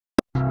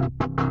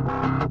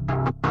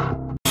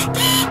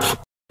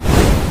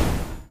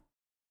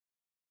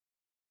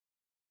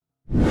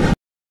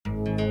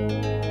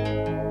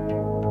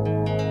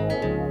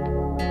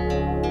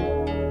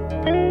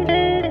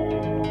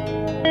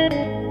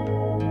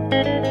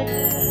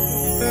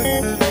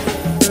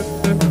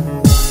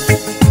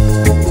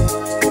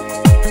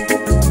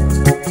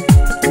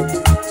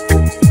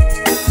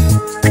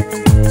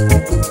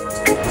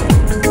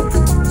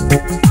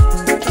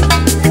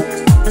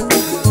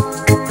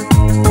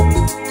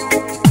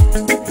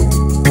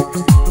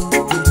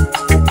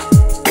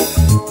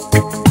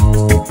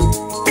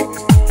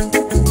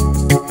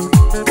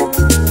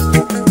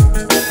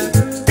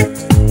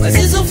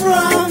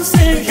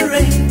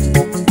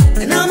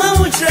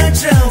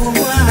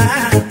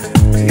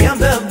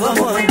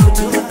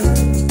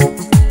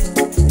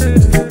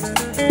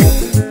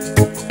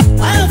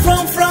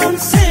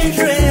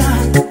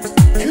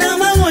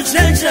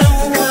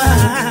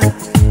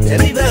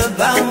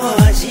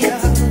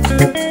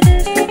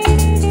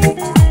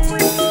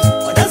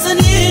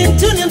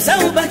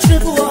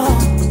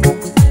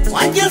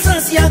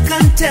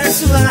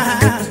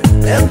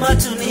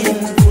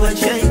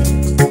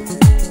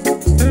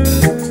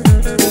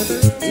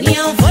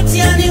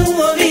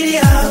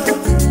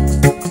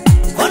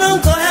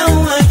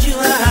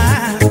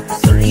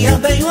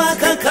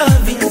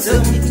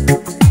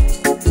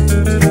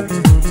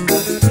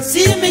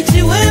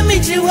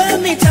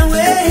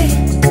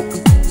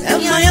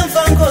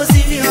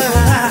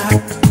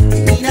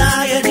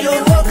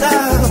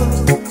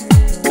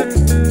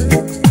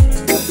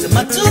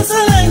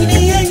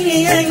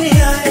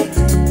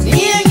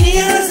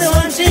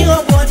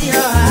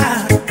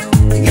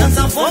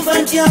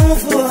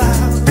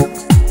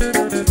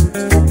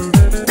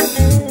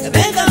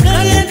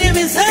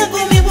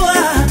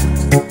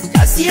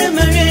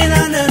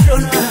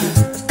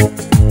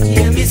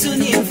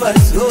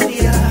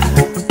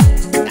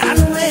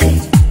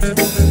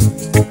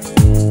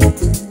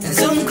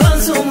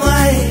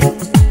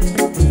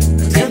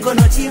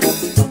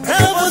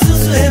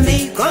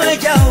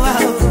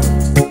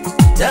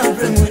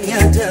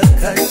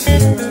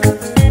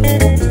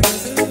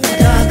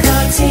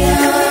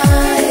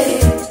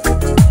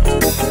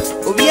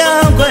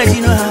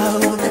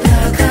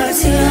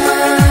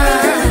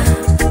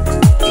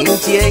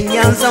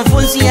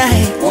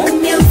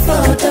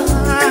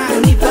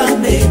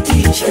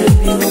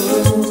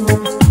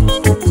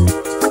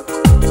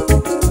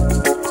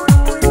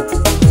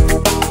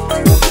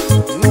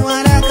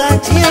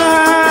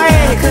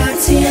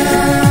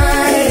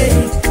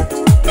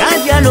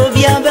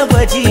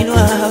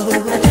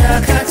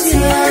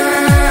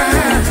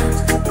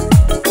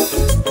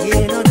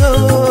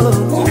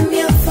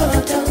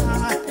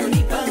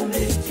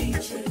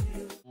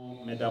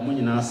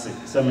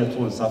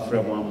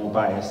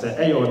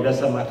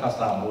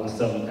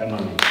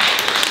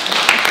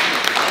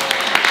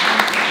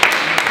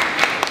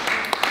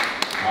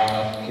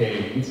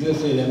Okay, it's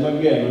just say that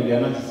maybe I know they are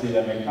not to say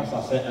that my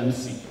casa say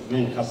MC,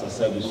 men casa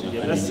service.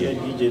 Let's see a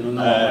DJ no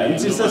na.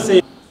 It's just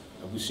say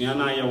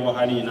abusuana ya wo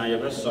hani na ya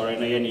be sorry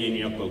na ye ne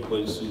enu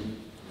akwasu.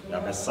 Ya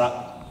be sa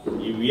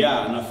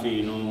iwia na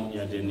fe no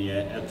ya de ne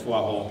eto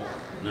aho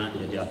na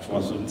ya de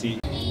ato so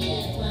nti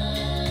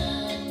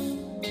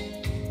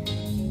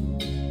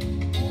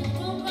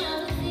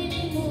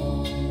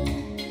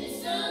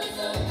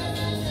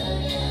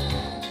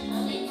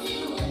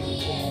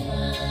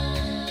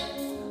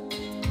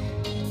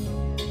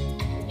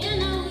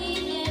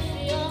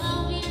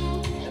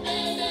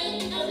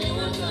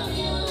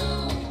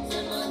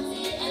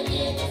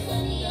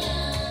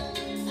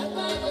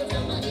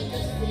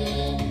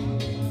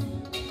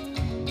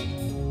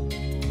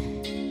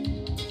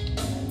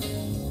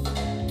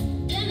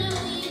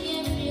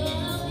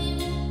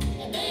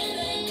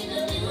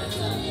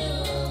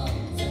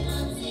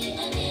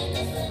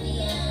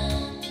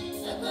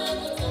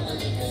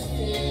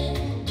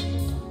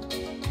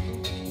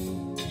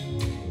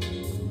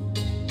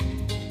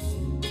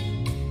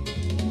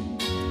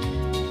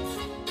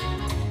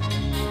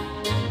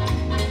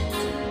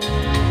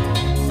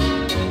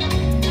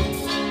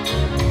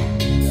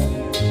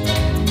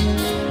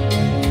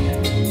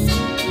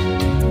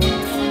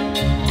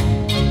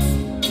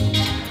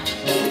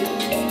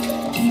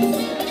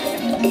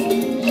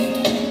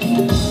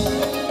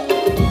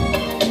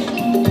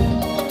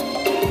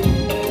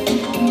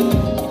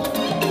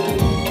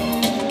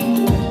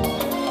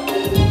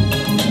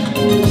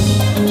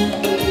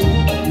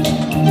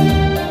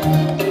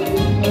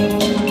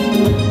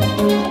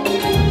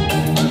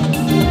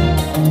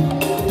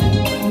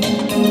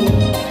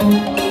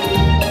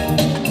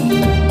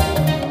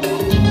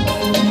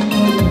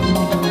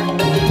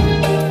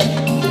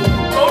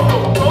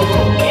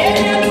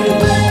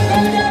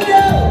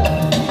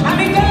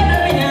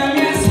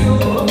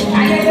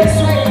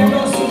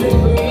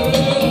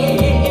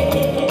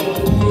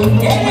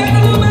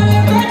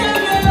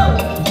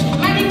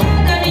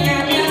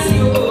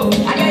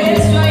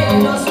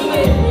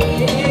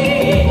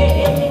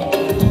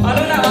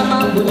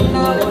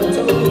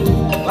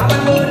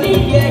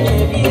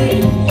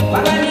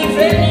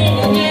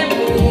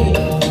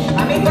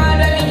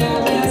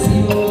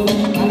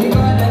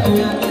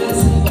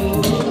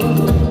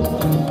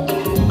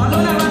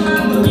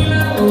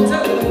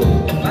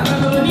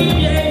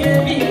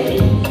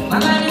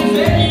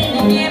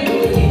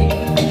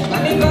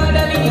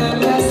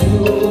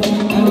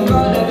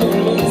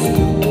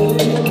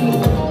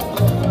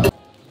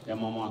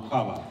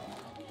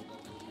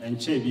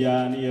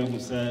Chebia near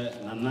Musa,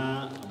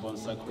 Nana,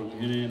 Bonsa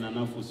Cromine,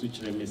 Nana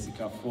Fusuchere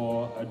Messica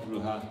for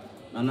Adruha,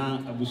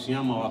 Nana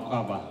Abusiama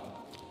Wakaba.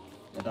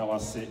 That I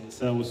was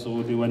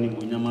so the one in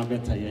Munyama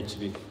better yet.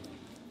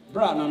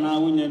 Bra Nana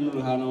Winyan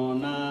Ruhano,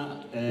 na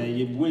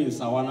Yibwin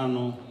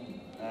Sawanano,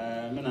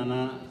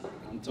 Menana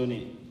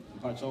Antony,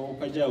 Pacho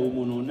Paja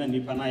Umuno, Nani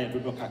Panaya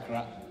Dodo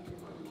Kakra,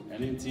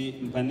 and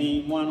inti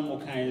Pani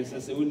Mokai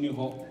says a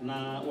uniho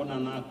na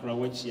Onana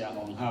Krawachia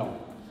on how.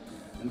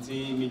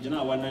 Nti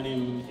mijina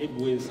wananim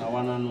ebwe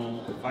sawana no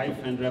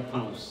 500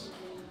 pounds.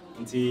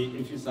 Nti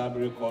if you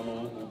sabre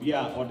kono obi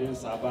a odin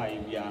saba e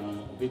bia no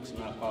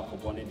betima kwa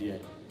akobone de.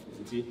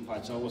 nti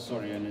mpacha wo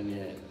sorry ene ne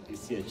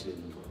esi akire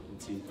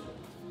nti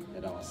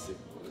eda wase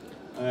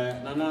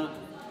nana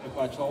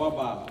mpacha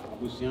waba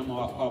abusua ma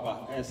wakwaba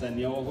esa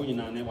ne wo ho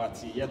nyina ne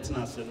wate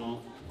yetena se no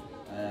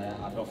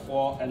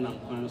adofo enam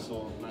kwan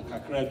so na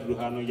kakra duru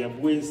ha no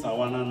yebue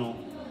nsawana no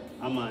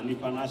ama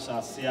nipa na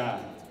hyase a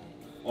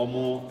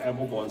omo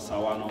ebobo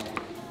nsawa no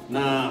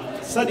na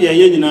sade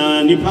ye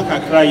nyina nipa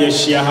kakra ye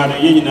hia ha no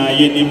ye nyina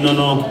ye nim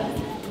no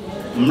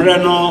mre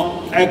no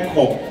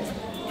ekọ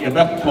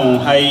yebepon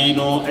hai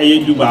no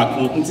eyedu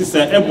baako nti se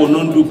ebo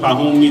no ndu pa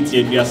ho miti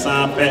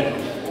aduasa pe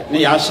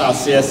ne ya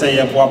hyase se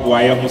ye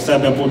boaboa ye ho se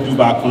bebo du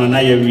baako no na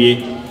ye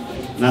wie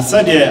na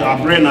sade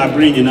abre na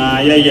abre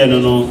nyina ye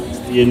no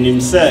ye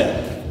nim se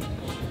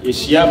ye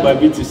hia ba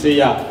bi ti se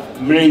ya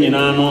mre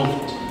nyina no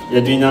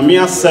ye di nyame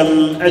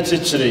asem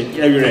ekyekere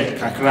ye were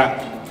kakra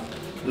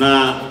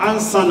na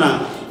ansana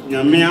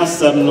nyame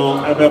asem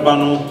no ebeba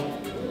no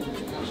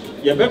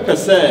ye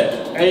bepese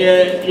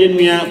eye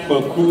yenua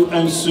kwaku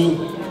ansu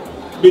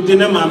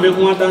bidine maame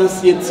ho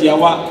adanse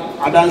tiawa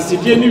adanse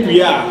die ni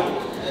wie a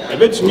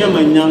ebetumi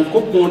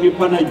amanyankopon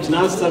nipa na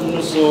gyina asem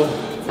no so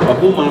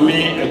abo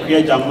maame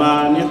Akua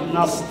Gyammah ne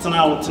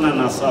nasena wotena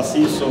na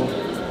asase so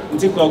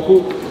nti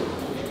kwaku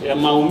ya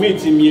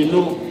maumeti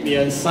mienu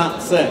miensa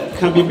se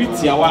kan bibi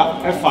tiawa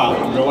efa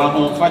brewa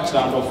ho fa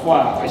kira adofo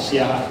a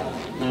ahia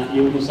na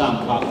yewu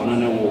sampa ono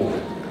ne wo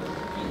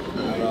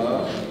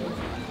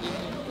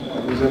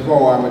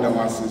before wa me da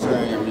masese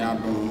yam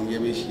yadum ye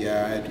be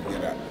hia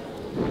together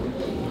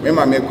me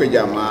ma me Akua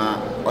Gyammah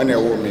ona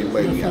wo me ba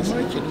wi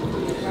asreche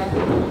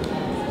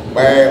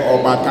by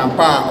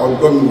obatampa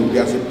odom bi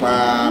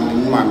asepa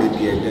me ma me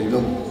bi e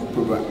no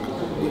program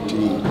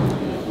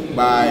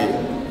by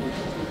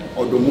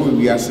odomu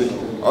wi ase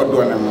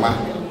odo na ma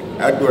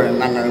ado na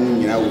nanan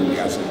nyina wi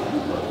ase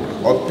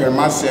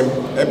opemasem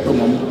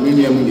epemom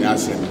miniam nyina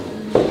asem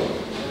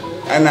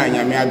ana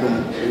nyame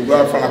adom do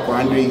afa na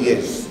 100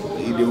 years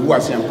ide hu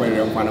ase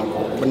ampere mfa na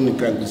ko bin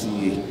kragusi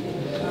ye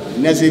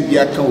nese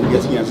bia ka obi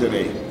ase nya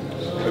sere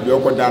obi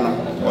okoda no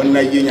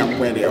onna ye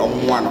nyampere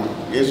omwa no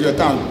yesu ya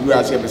tan du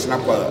ase besena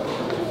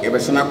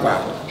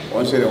kwa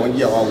on sere on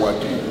je wa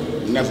watu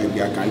nese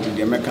bia ka nti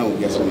de meka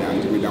obi ase nya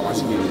nti me da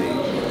wase ni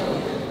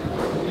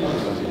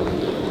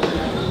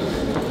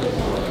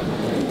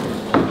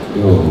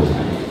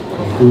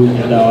Aku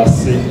ada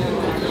wase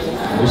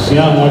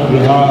usia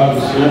modha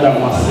usia da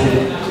wase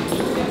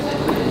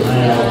na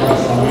ya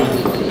pasama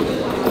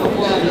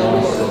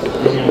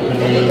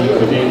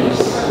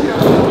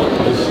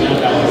usia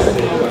da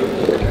wase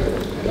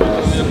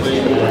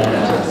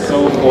so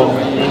ko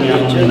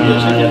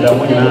na ya da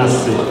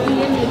munase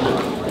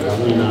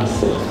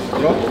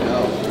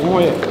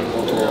oye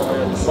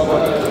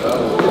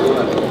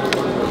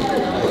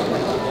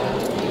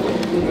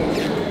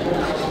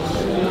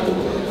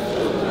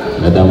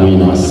Madame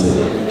Winas,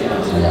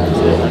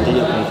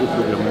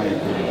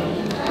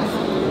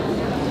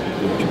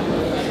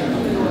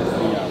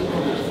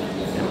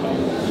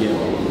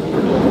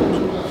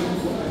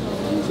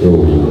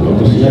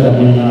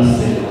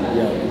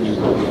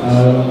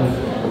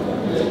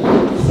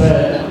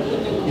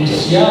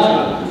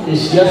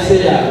 Ishia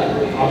seya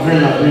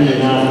abrena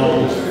na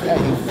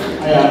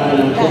aya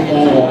na ko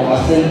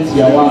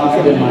asenti awa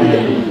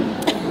akademai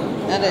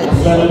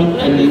Asem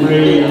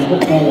emre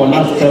nkokon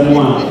wona asem a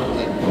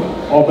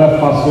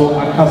obefa so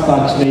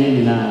akasa kire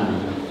nyina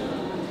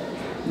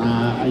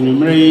na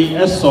anyumre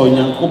eso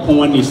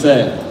nyankopon ani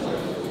se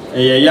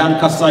eye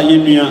yankasa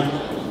yenua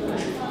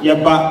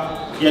yeba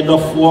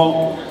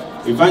yedofo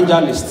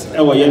evangelist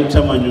ewo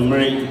yentam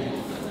anyumre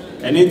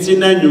eni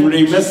na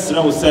anyumre mesre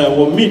wo se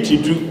wo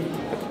meet du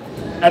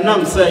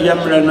enam se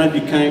yemre na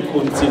dikan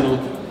kontinu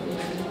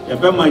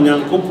yebe ma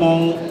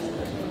nyankopon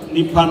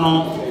nipa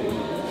no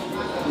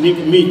ni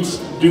meet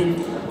du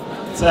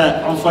se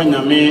onfa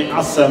nyame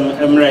asem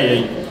emre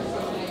ye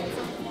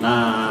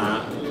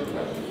na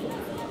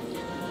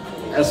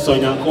eso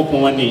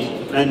nyankopon ani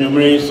na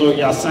nyumre so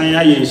yasan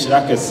aye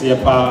nhira kese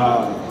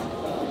pa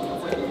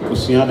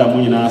osua da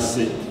mo nyina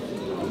ase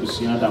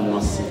osua da mo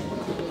ase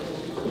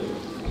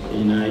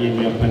ina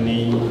yemi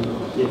apani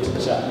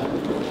yeticha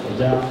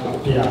ja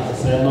apia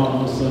se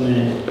no so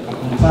ne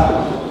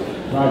akunta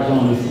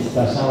rajon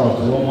sister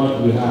Charlotte wo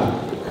mo we ha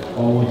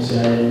o wo che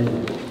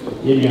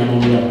yemi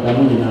anu ya da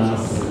mo nyina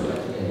ase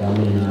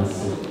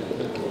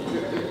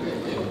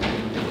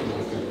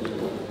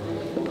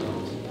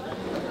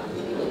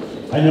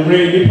anyumre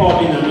ni pa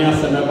bi na mi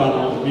ase na ba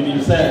no mi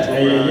ni se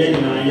ye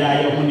nyina ya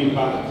ye ho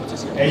nipa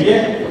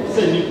eye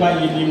se nipa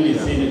yi ni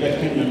se ne be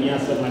kan na mi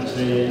ase ma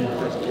kire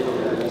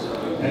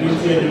and you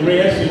see the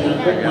reaction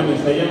and quick one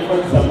is the young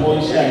ones are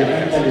more shy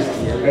evangelist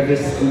at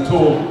this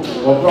tool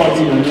or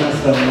probably in the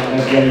answer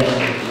again.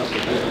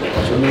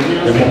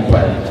 The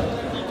mobile.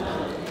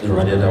 The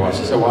radio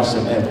was a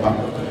washer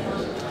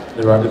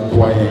the radio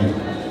boy.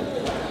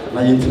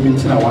 Now you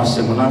think I was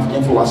a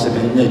monarch for was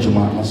a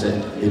Juma. I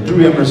said, a drew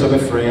members of a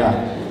freya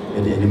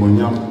and the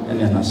animonium and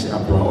then I say,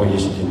 Abra or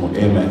yes,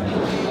 amen.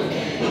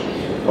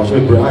 Was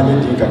with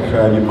Brian, think I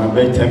cried in my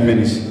bed 10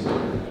 minutes.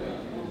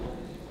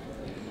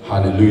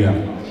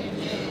 Hallelujah.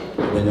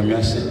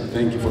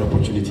 Thank you for the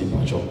opportunity,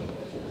 Pacho.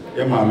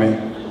 MAAME,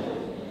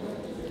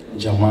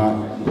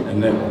 Gyammah,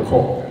 and then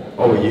call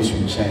our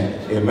Yesu chain.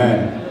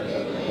 Amen.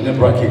 And then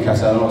bracket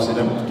Casano said,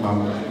 then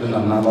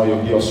I know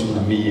you'll be also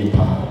me in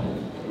power.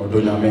 Or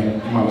don't you mean,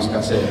 Mamma's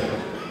Cassette,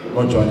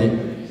 or Johnny,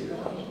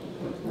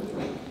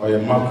 or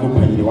your Marco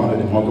Penny, one of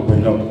the Marco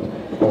Penny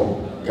or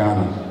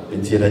Ghana,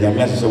 and see that your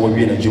message will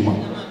be in a Juma.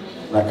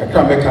 Like I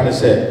come back and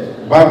say,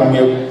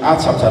 Bible,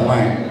 Acts chapter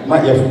 9,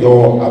 not yet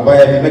your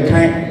Abaya, the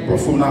kind,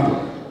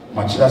 Profuna,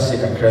 Machida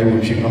Seka, Cry,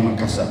 which you know,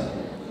 Mancasa.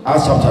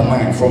 Acts chapter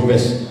 9, from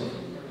verse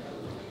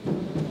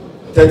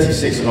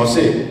 36, and I'll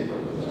say,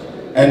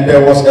 and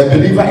there was a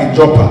believer in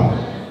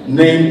Joppa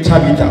named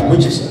Tabitha,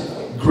 which is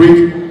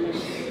Greek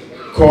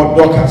called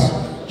Dorcas.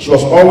 She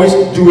was always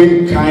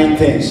doing kind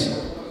things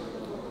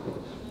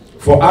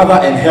for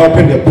others and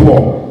helping the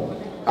poor.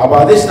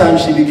 About this time,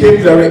 she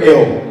became very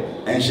ill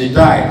and she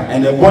died,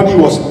 and the body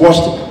was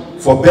washed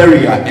for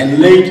burial and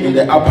laid in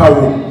the upper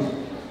room.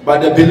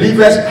 But the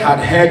believers had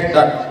heard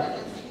that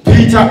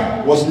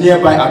Peter was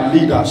nearby at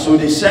Lydda, so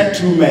they sent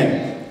 2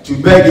 men to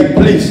beg him,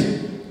 please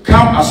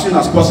come as soon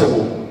as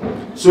possible.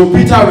 So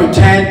Peter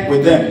returned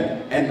with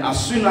them, and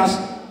as soon as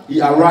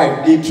he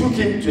arrived, they took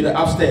him to the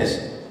upstairs.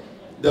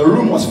 The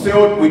room was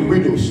filled with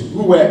widows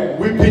who were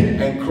weeping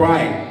and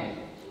crying,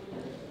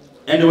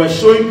 and they were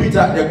showing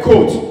Peter the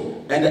coat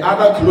and the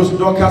other clothes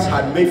Dorcas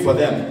had made for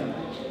them.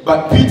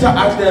 But Peter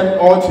asked them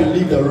all to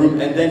leave the room,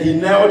 and then he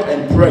knelt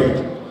and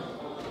prayed,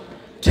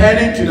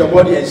 turning to the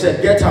body and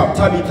said, get up,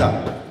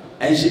 Tabitha.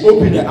 And she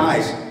opened her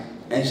eyes,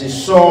 and she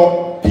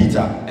saw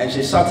Peter, and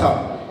she sat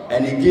up,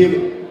 and he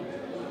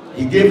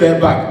gave her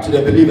back to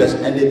the believers,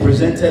 and they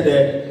presented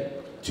her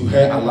to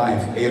her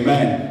alive.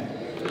 Amen.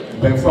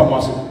 Thank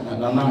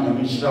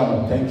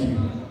you.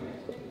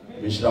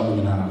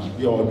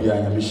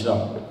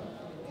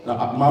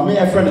 Now, my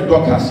main friend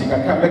Dorcas,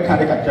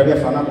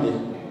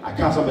 I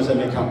can't say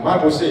the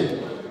Bible says,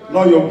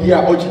 no, you'll be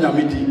a original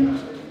meeting.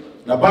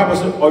 The Bible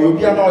says, or you'll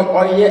be an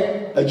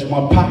oye a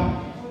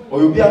Jumapa, or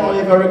you'll be an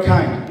oye very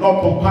kind, no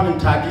pompan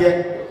and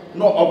tagia,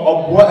 no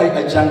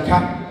a janka.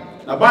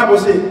 The Bible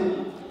says,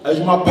 a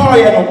Jumapa,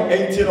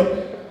 ain't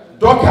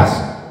Dorcas,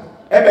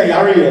 Ebe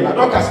Yari, and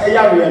Dorcas a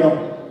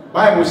Yari,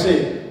 Bible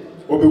says,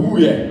 or be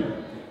wooye.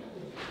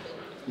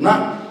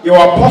 Now, you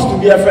are supposed to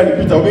be a friend of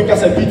Peter, we can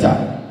say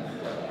Peter.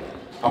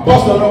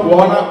 Apostle no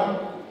Wana.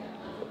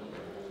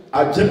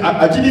 I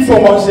did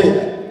for one say,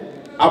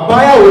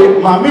 Abaya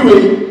way, Mammy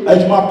way,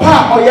 as my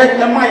pa or yet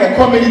my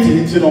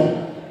community, you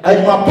know,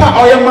 as my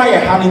pa or yet my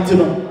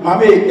Hannington,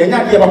 Mammy, and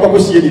not ever go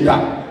see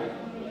that.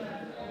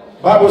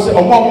 Bible says,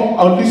 among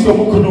on this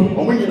Yomukunum,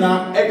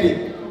 Omina,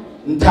 Eddie,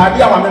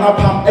 Ntadia, Mamma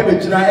Pam,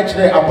 Ebina,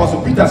 actually,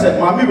 Apostle Peter said,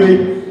 Mammy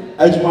way,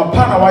 as my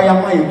pa or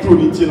yet my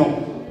including, you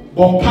know,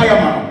 Bompire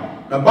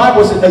man. The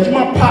Bible says, as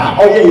my pa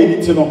or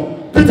yet, you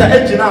know, Peter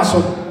Edginaso,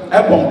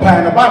 a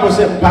Bompire, the Bible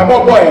says,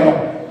 Pabo boy, you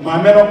know. My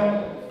men,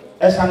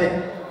 Esane,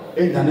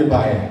 ain't any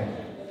buyer.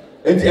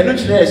 And the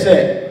energy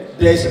say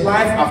there is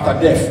life after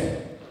death.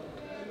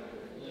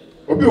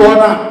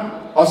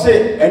 Obi-Wana, or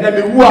say, and then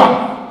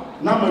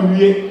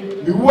me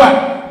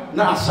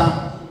na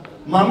asa.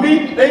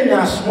 Mami,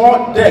 a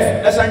small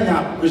death, as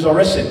a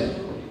resurrection.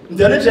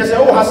 The energy say,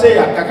 oh, I say,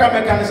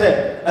 Kakame can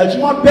say, a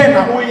small pen,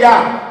 oh,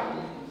 yeah.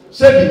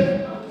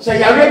 Say,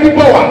 you're ready,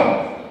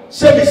 power.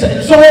 Say,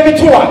 so heavy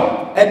to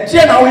her, and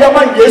Jenna, we are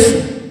my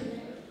yes.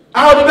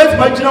 I would bet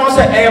my general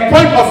say a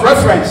point of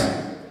reference.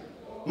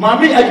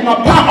 Mammy, at my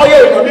pa,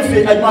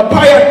 at my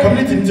prior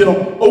community,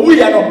 or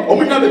we are not, or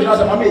we never know,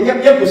 Mammy,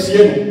 yet was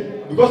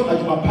here because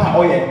at my pa,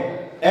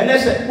 and they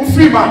said,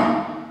 free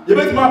man, the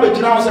bet my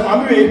general say,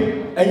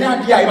 Mammy, and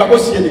now, dear, I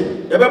was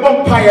here, the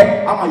Babon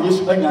Pire, I'm a yes,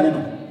 and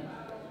Yanino.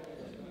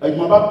 At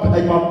my papa,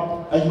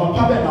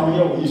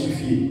 now you used to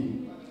fear.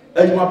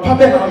 At my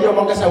papa, now you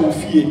want us, I will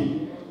fear.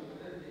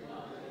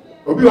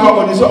 Obi ha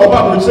on is oba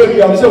abrocheri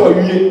ya se wa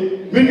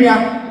wie menua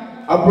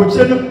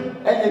abrocheri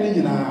enye ni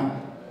nyina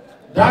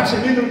daakye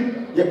ni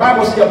ye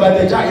Bible say about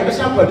the ja ye be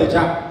say about the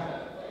ja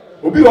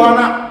obi ho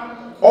na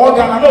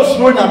organ na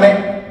so nyame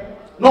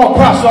na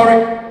okra sorry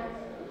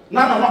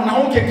na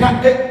ho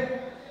keka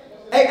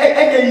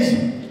enye easy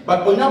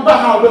but onyamba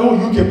ha we hu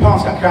UK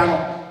pounds kakra no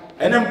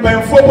ene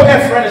mpanfo bo e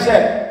friend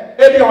say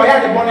e bi o ya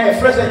de bo na e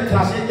friend say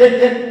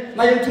translate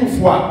na ye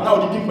tufo a na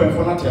odidi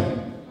mpanfo na tem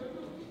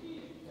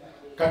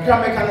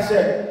kakra me can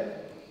say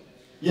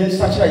yen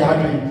such a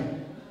yadwin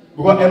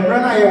because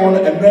embrana ye won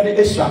embrana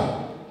esra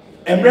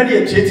embrana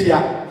ye chetia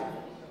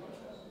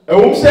e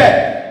won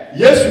say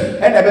yesu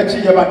e na be chi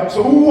ye ba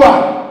so wu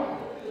a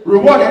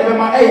reward e be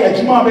ma e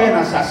adwuma be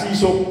na sasi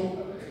so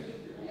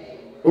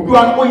obi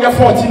wan o ye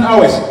 14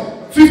 hours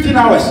 15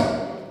 hours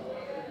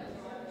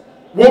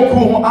wo ku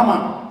ho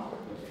ama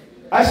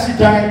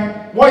asidan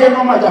wo ye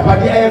normal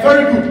japade e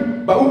very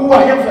good but wu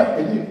a ye fa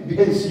bi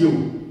ensio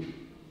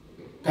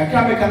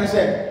kakra me can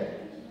say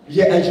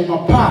ye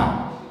adwuma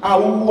pa a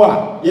wu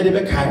a ye de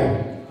be kai wo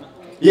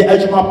ye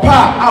adwuma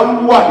pa a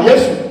wu a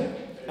yesu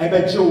e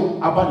be jew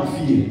aba ne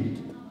fie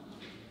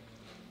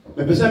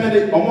Me pese me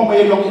de omo mo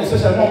young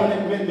especially mo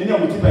me ne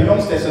omo tipa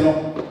youngsters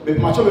no me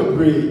macho be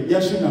pray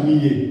yesu na me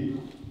ye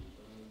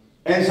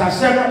en sa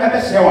se no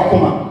ebe se wa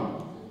koma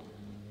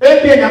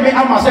ebe nyame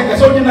ama se ke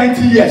so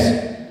 90 years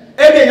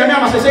ebe nyame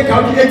ama se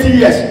ka 80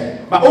 years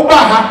ba oba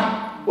ha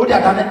o dia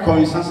dan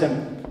coinsansem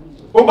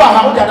oba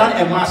ha o dia dan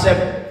emasem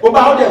oba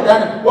ha o dia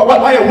dan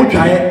wa ye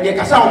hudwaye ye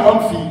kasa o kom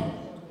fi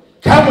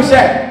ka mu se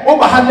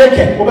oba ha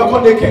naked oba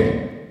ko naked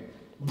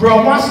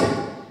bro wase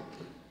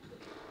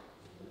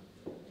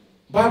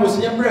Bible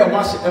say emre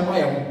wase ema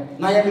ye ho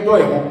na ye do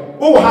ye ho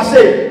wo ha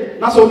say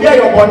na so obi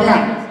ayo boni a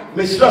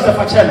me siro se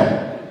fa che no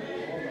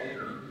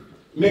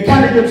me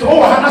kan de so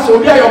wo ha na so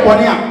obi ayo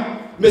boni a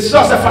me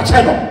siro se fa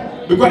che no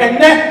because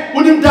enne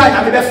unim die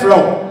na me be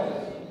flow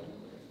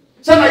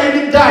say na ye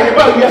nim die ye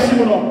ba wi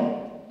asimu no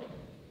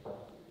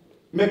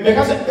me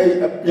ka say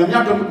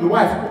yamya do me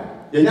wife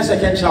ye nya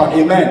second child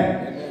amen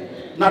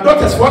na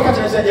doctors for ka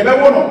say ye be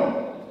wo no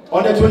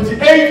on the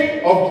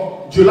 28th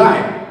of July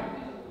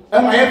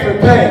am I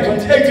prepare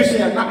 28 to see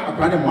na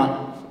abrane mo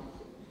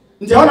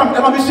nti ona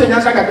am be say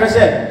nya say kakra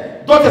say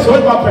doctors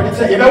hold my predict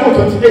say ye be wo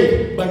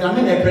 28 but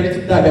nyame na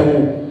predict that be wo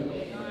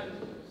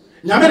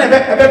nyame na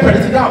be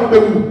predict that wo be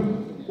wo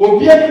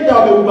obi ani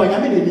da be wo ba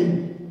nyame na ni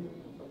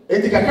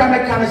enti kakra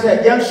me kan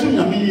say ye nsu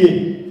nyame ye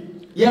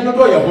ye no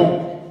do ye ho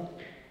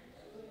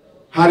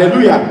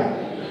hallelujah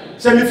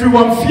say me free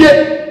one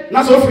fear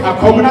na so fi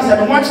akom na say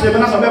me mo kire me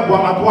na so be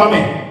boa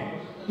me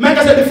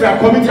menka say free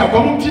akom ti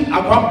akom ti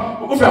akom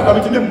o free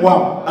akom ti me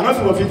moa ana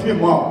fi wo fi ti me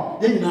moa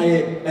ye nyina ye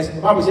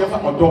Bible say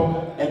fa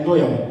odo endo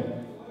ye ho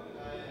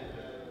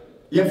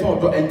ye fa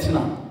odo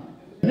entina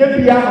ne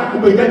bia na wo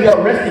be get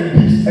rest in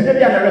peace and ne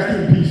bia na rest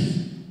in peace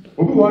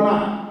obi wo na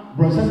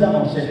process that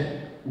on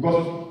share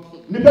because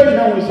nipa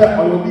nyina wo say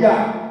obi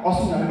a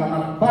oso na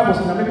na Bible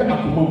say na me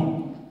akomam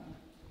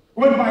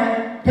when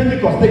my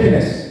Pentecost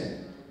takeness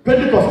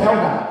Pentecost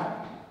elder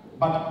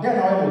but then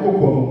I will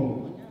go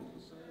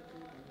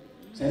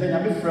say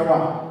na me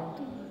frewa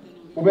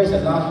obe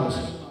say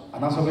Lazarus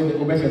and also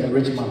obe say the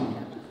rich man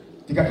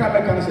the kakra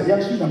be kan say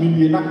yansu na me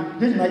wie na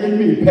ye na ye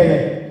nwie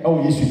peye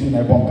o Yesu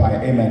na e bompa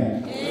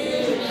amen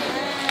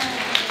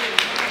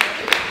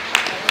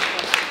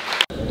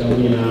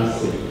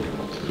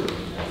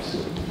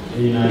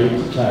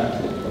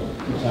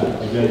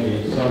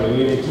sorry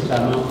we need to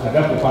no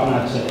aga ko pa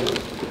na che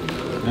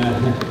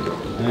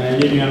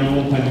ye nua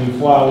no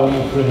panimfo a wo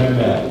no free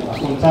member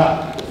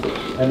akonta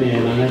ene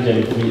na na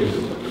jali free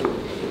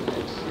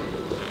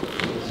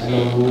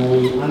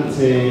hello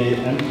ante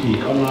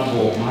MP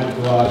honorable my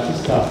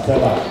sister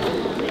Stella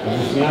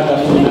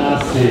amusiada mo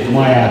na se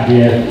moya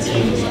there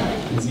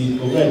nti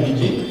over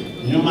DJ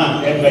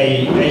nyoma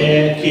ebai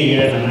eye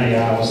kire na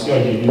ya osio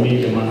de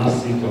mi de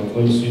manasi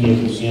ko nsu ni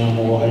ebusia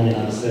mo wo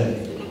hanya na se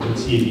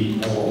nti bi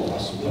ewo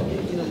asuka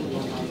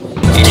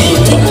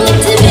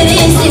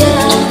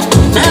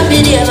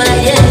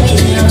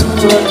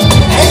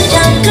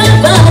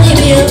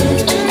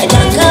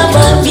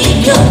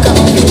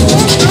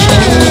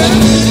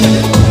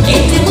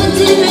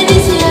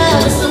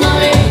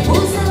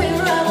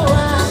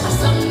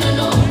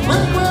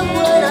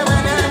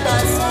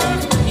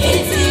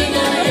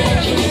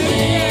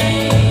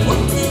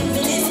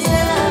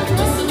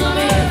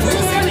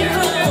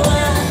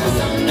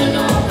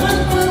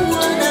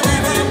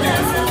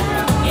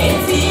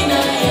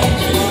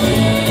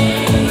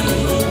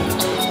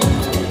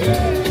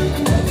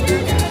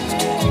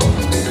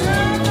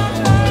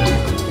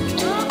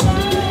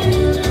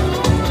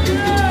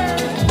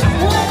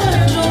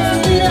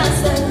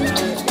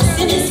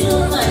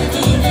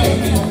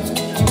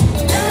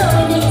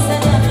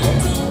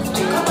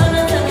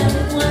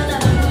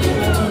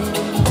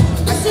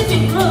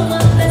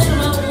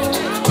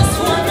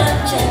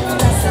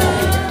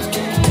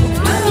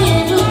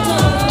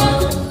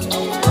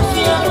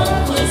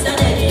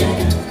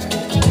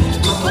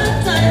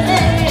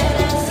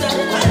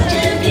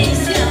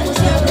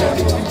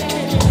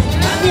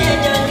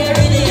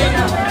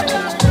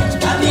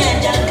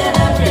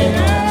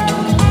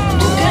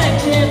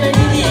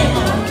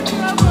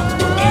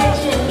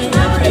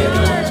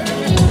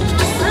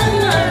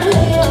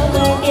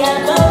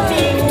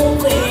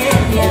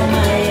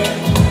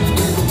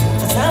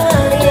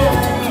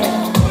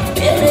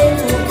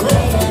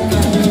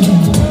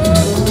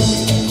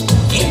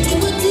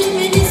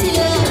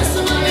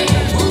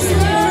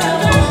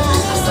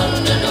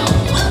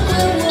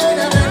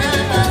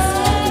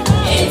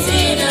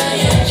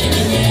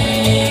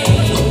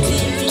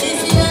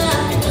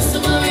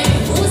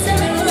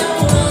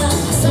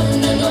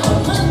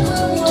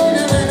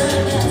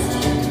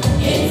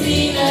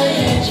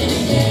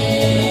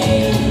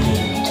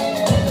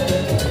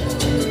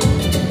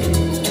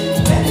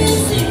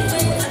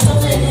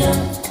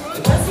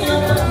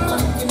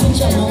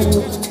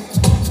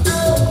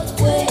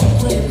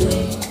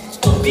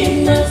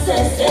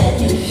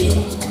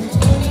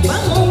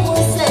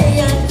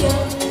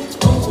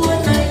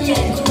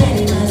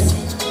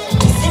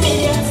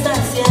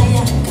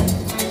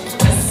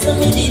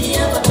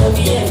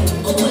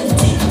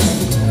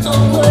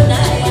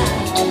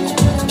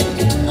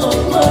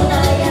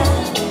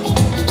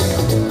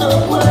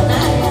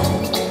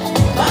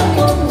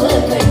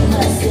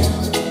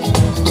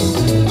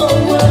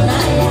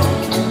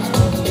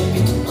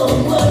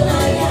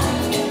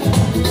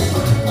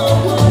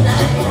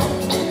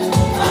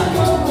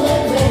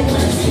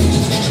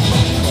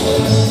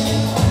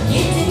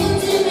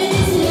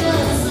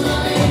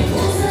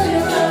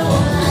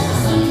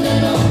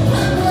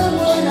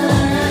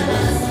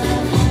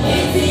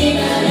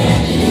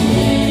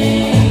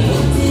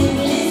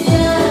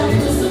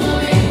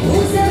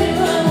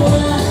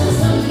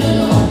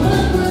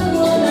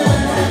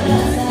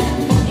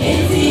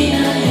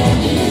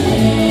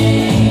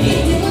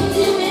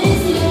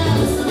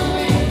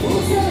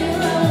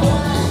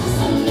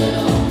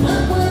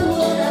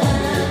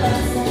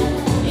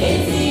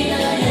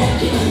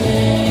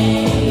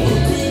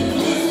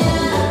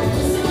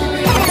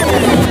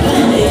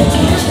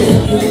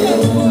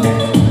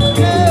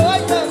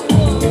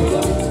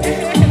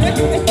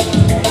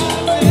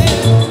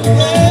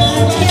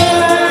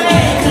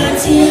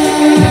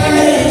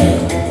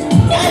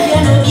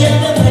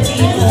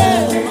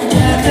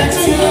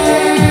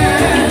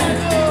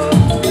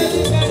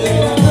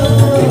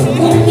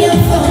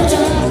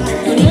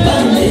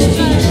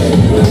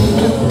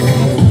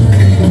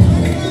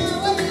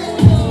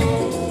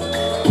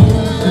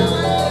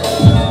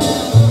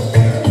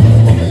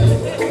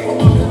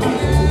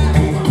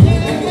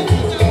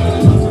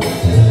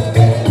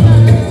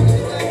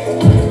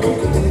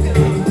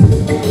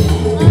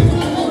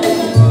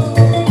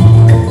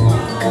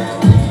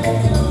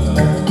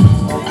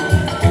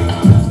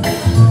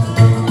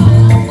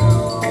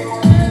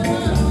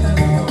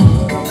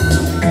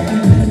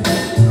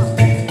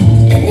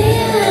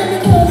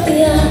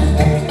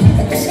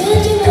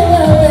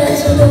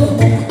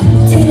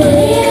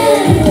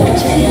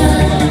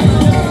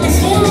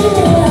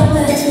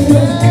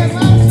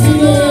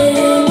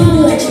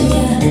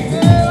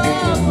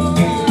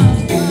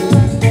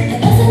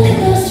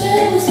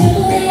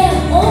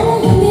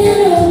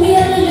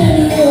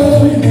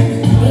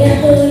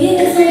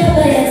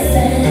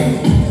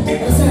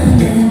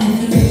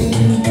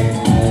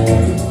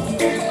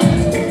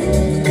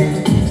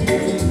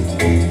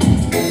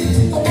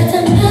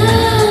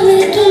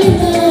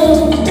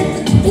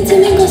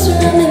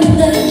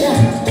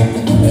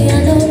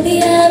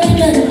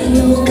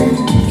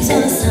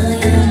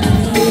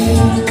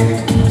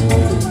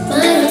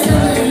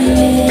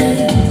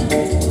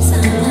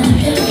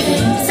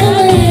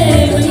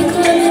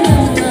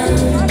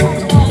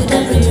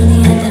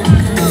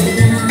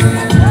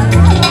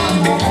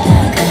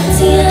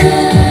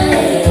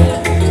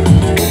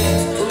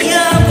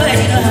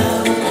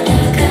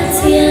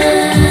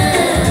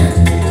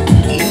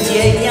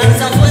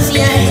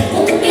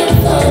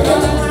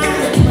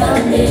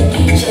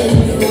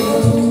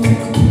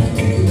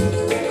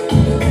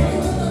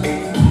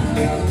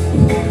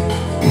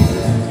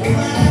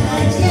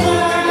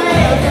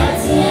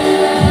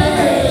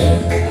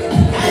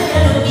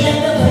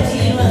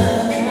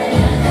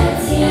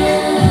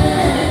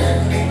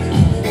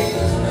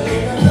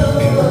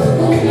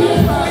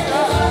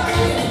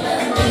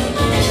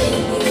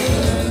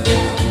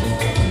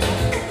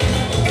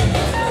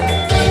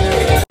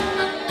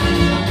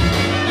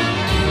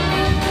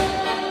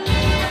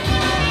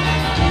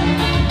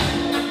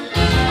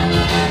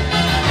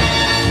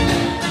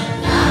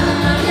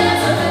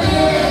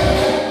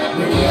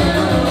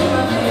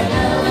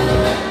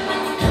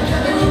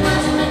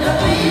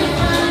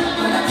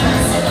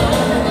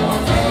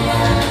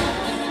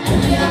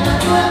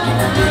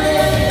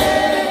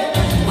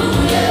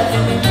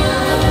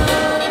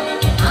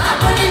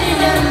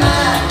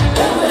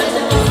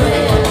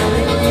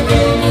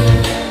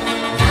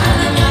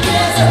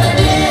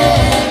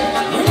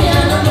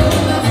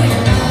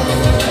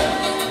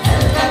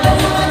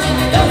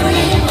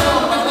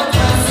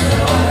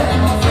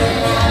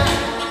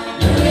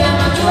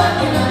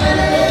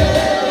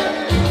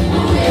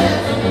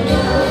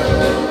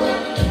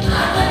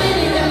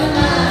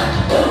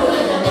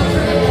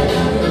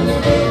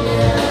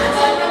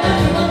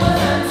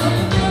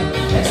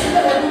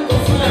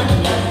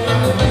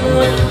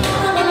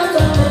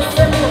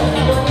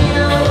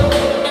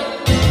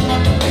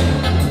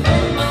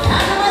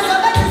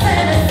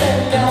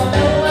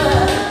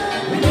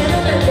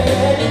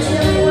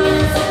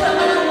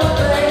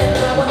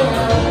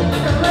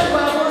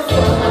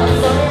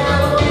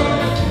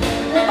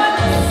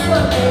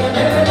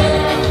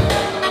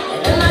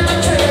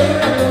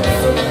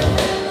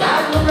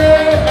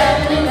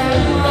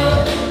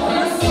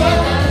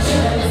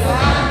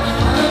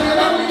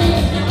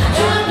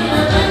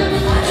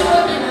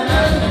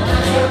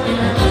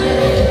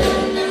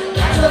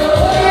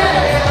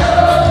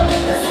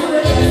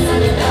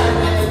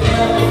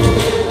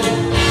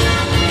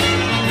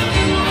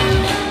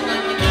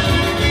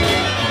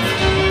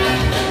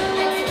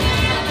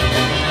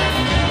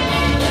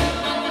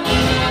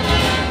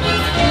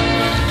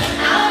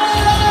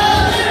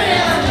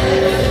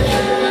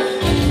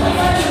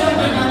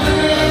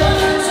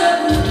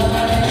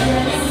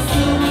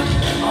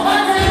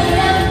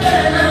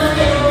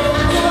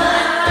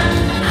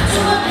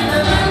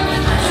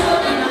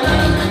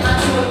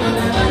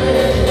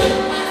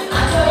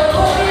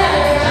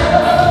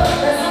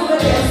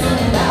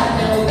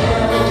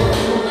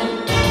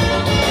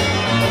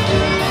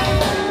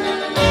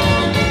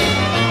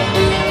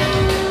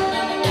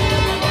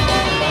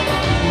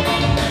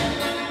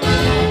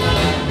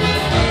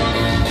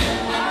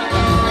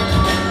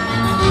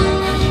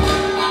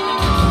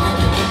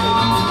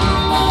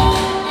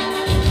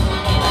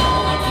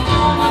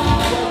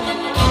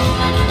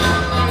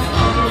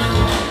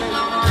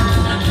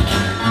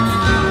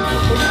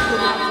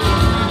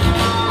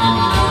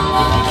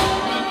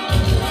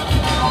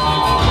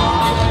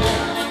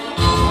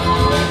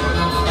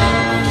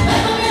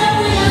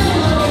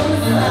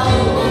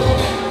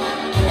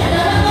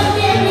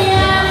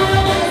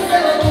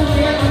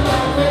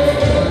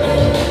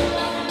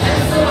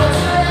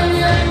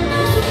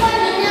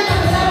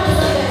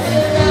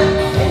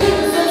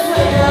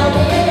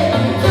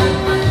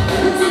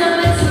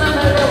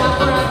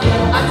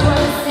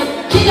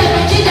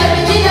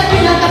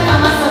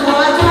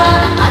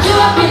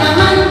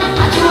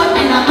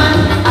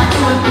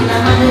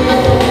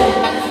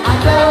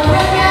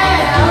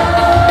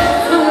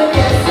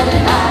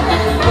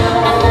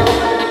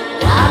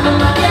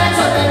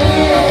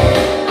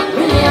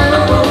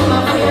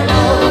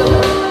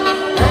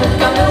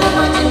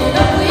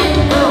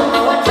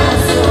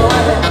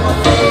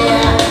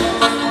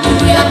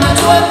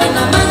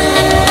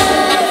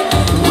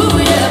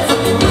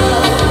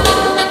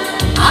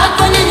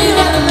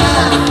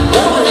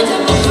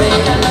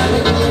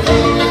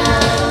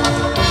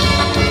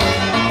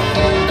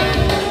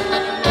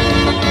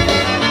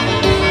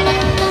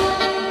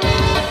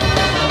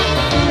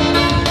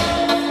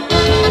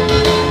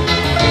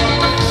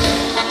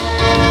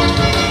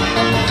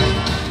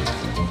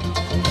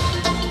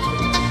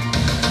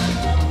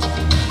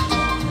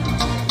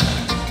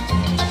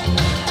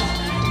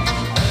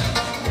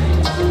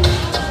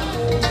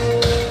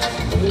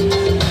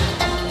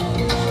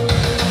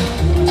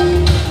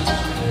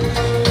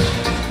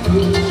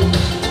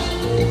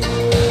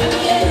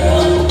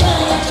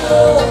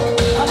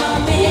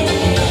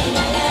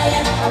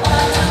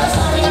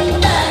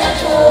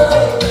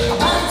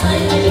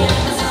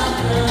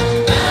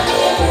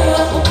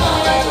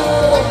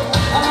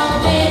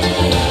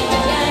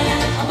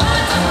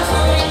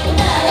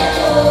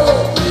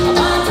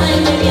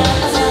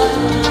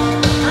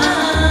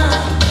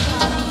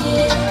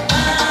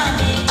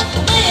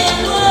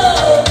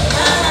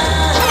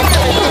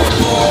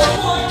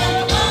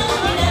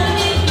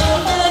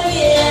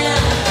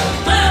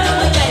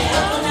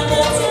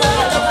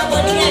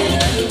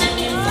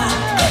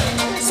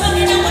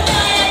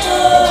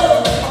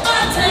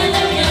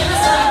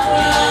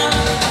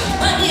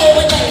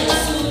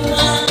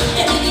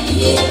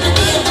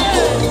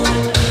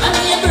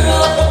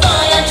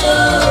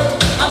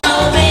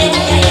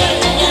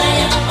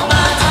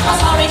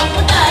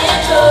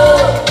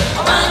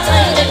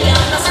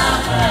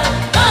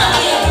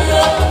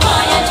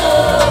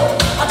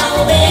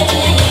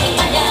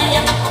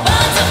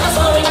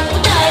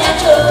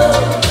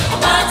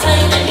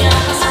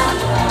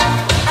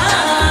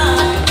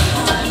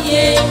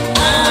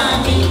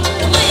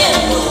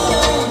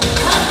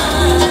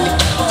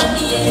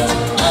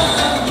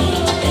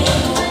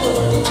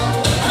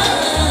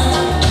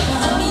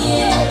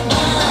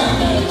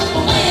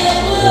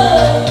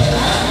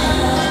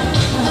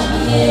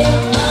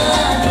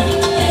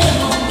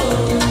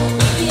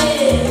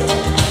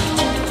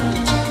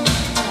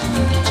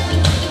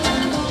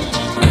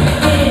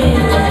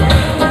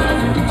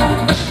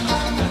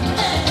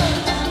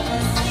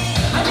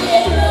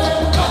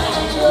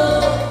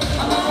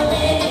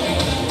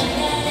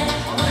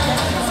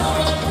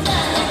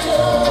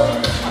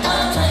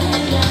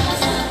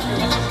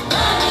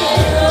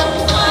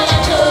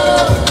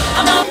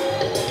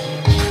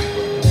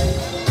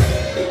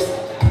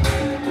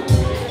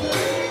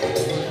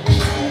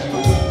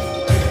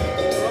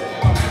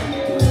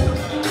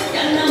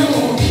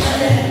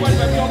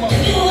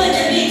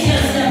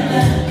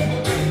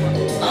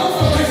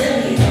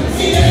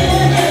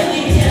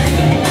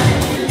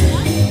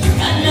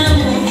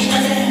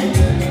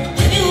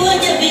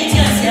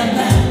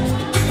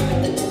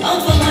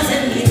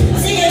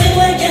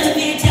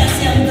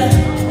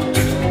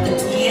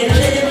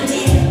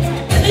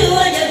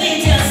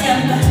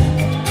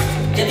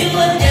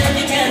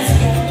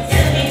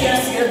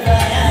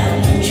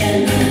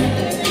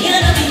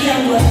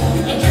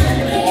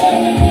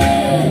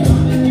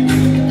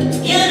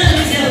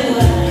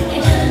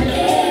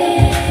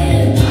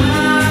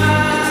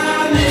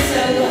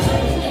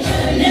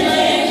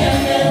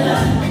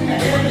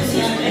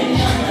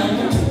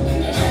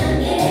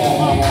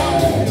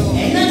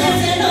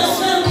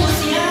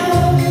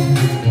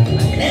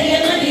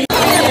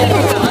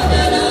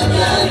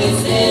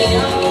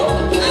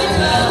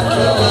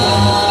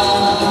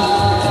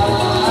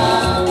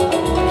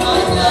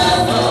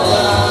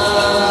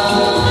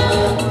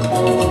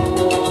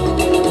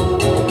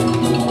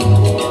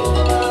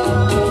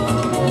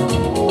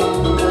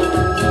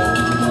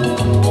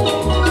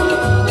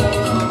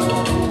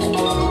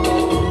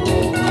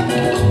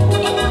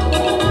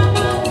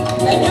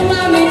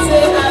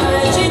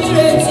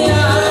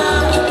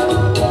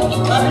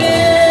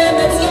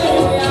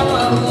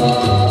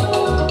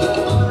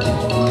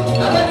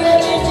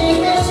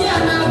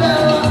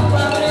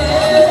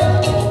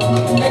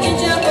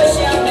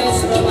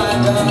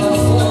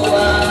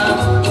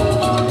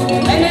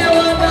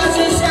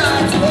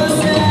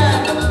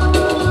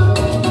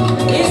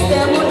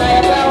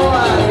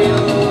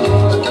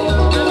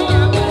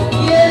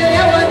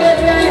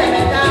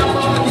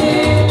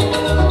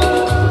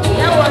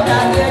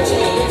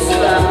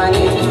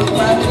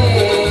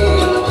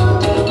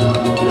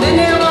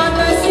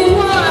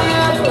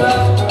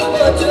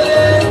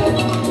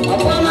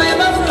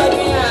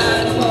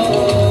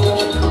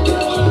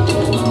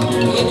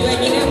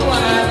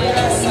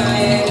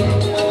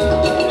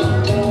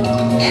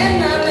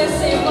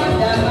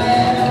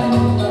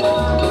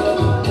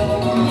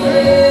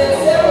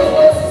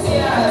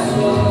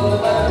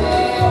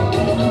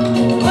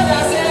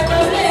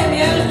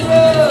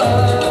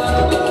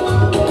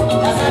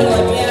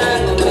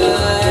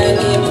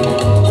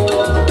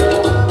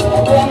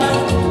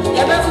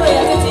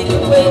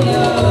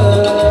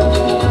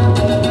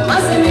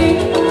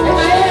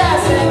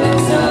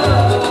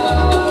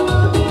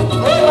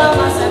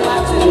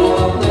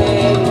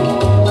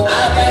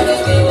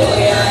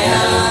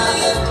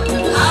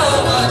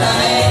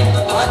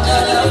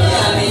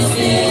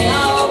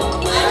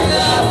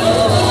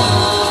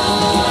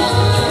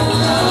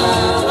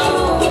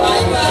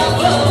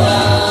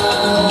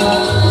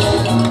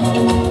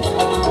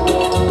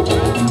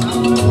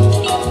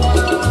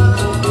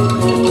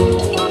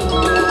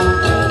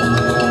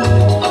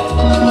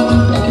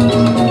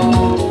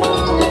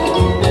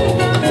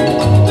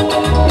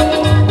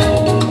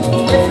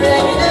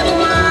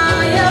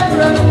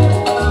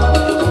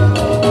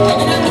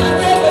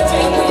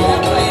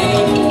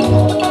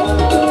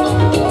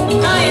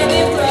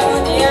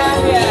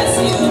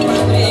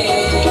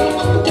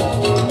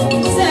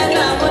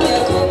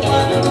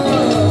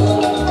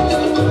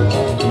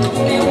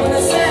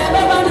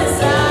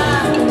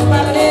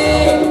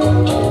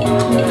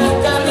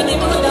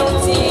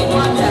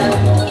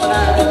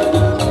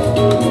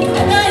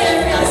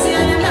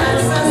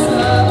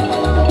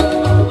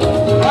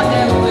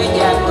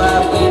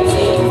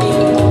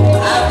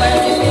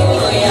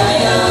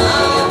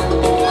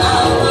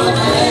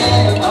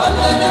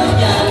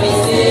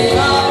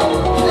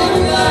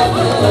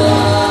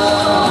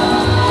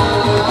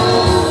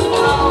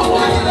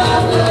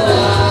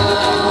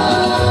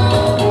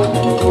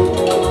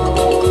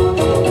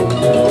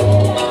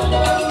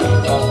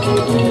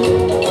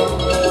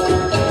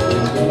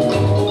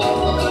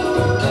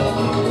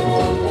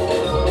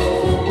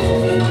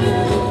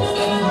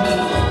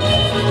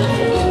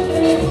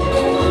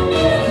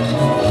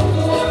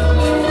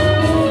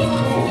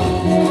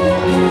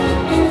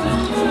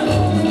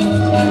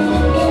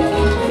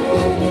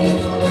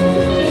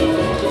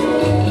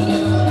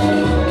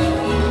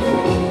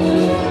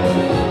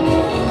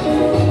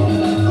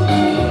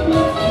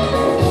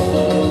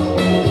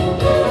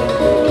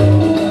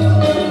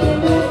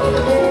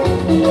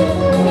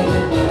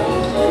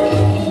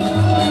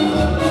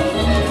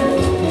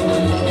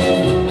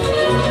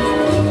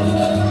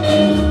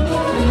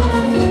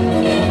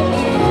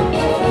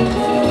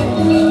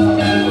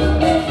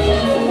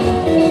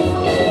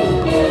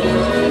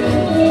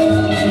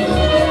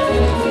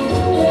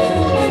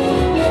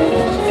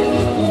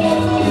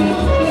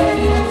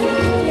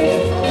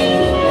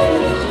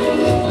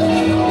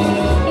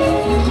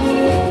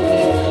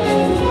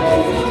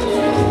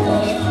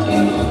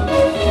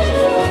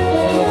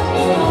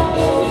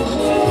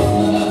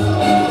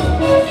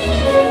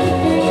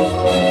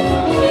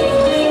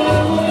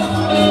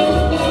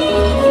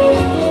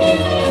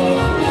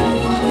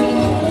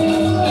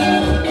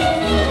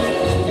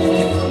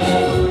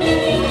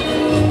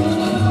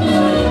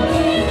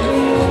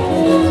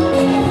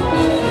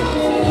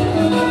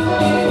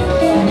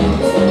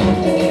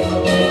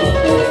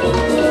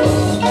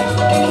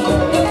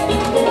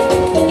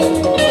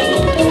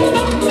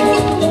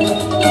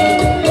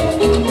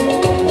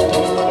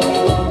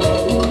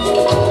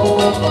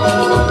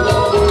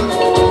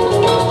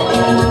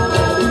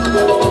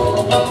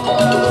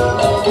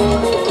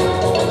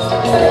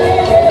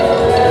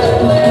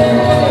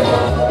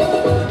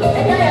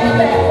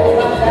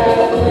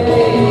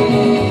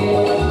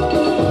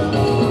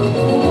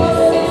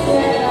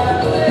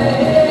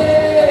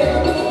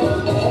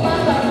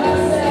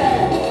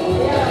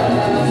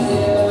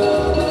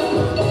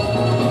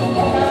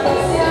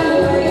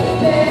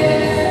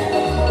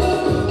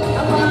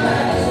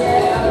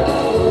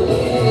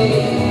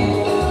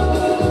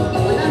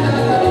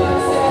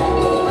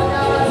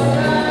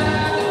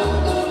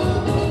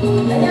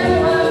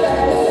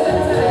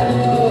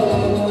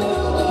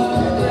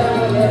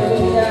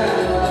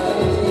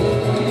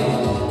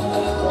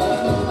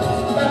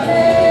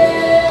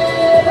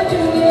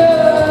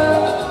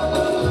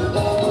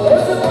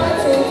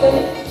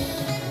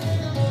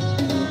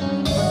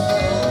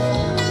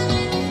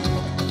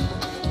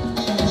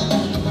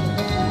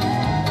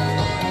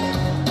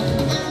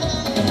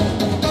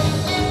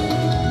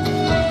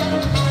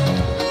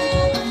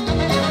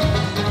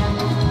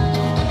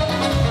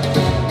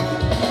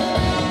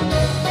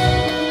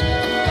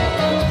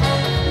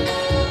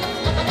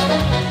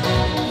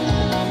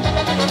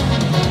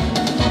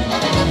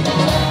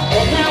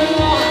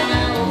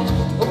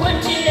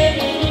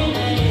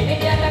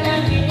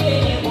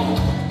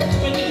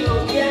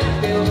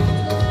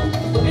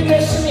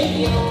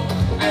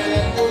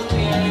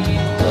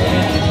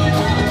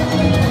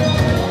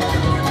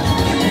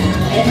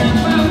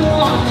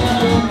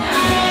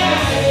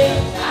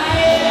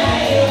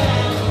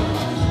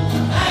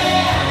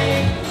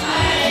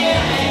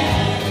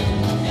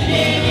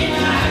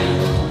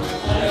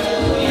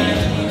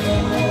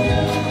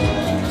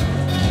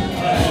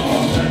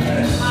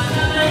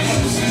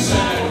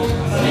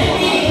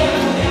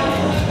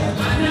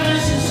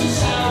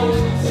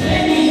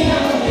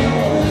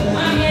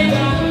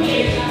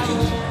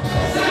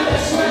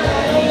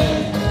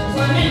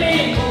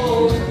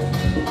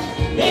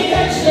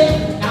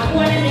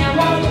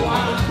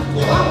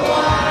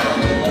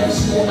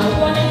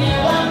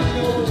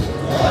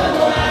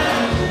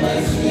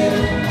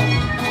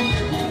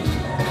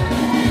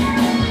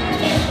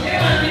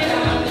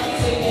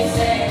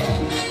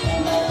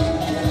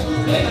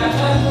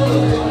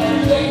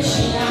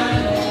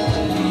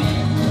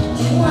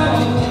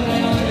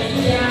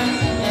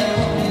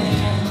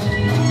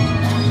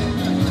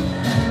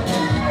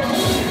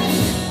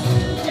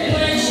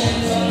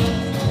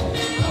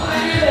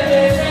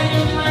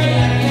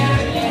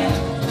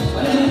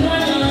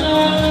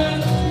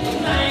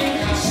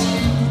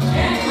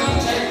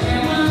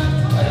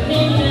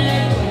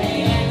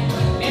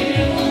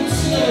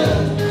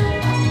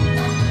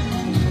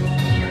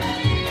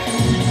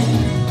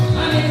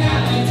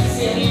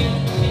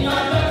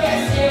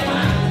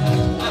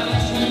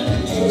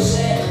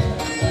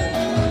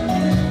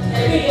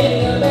Yeah.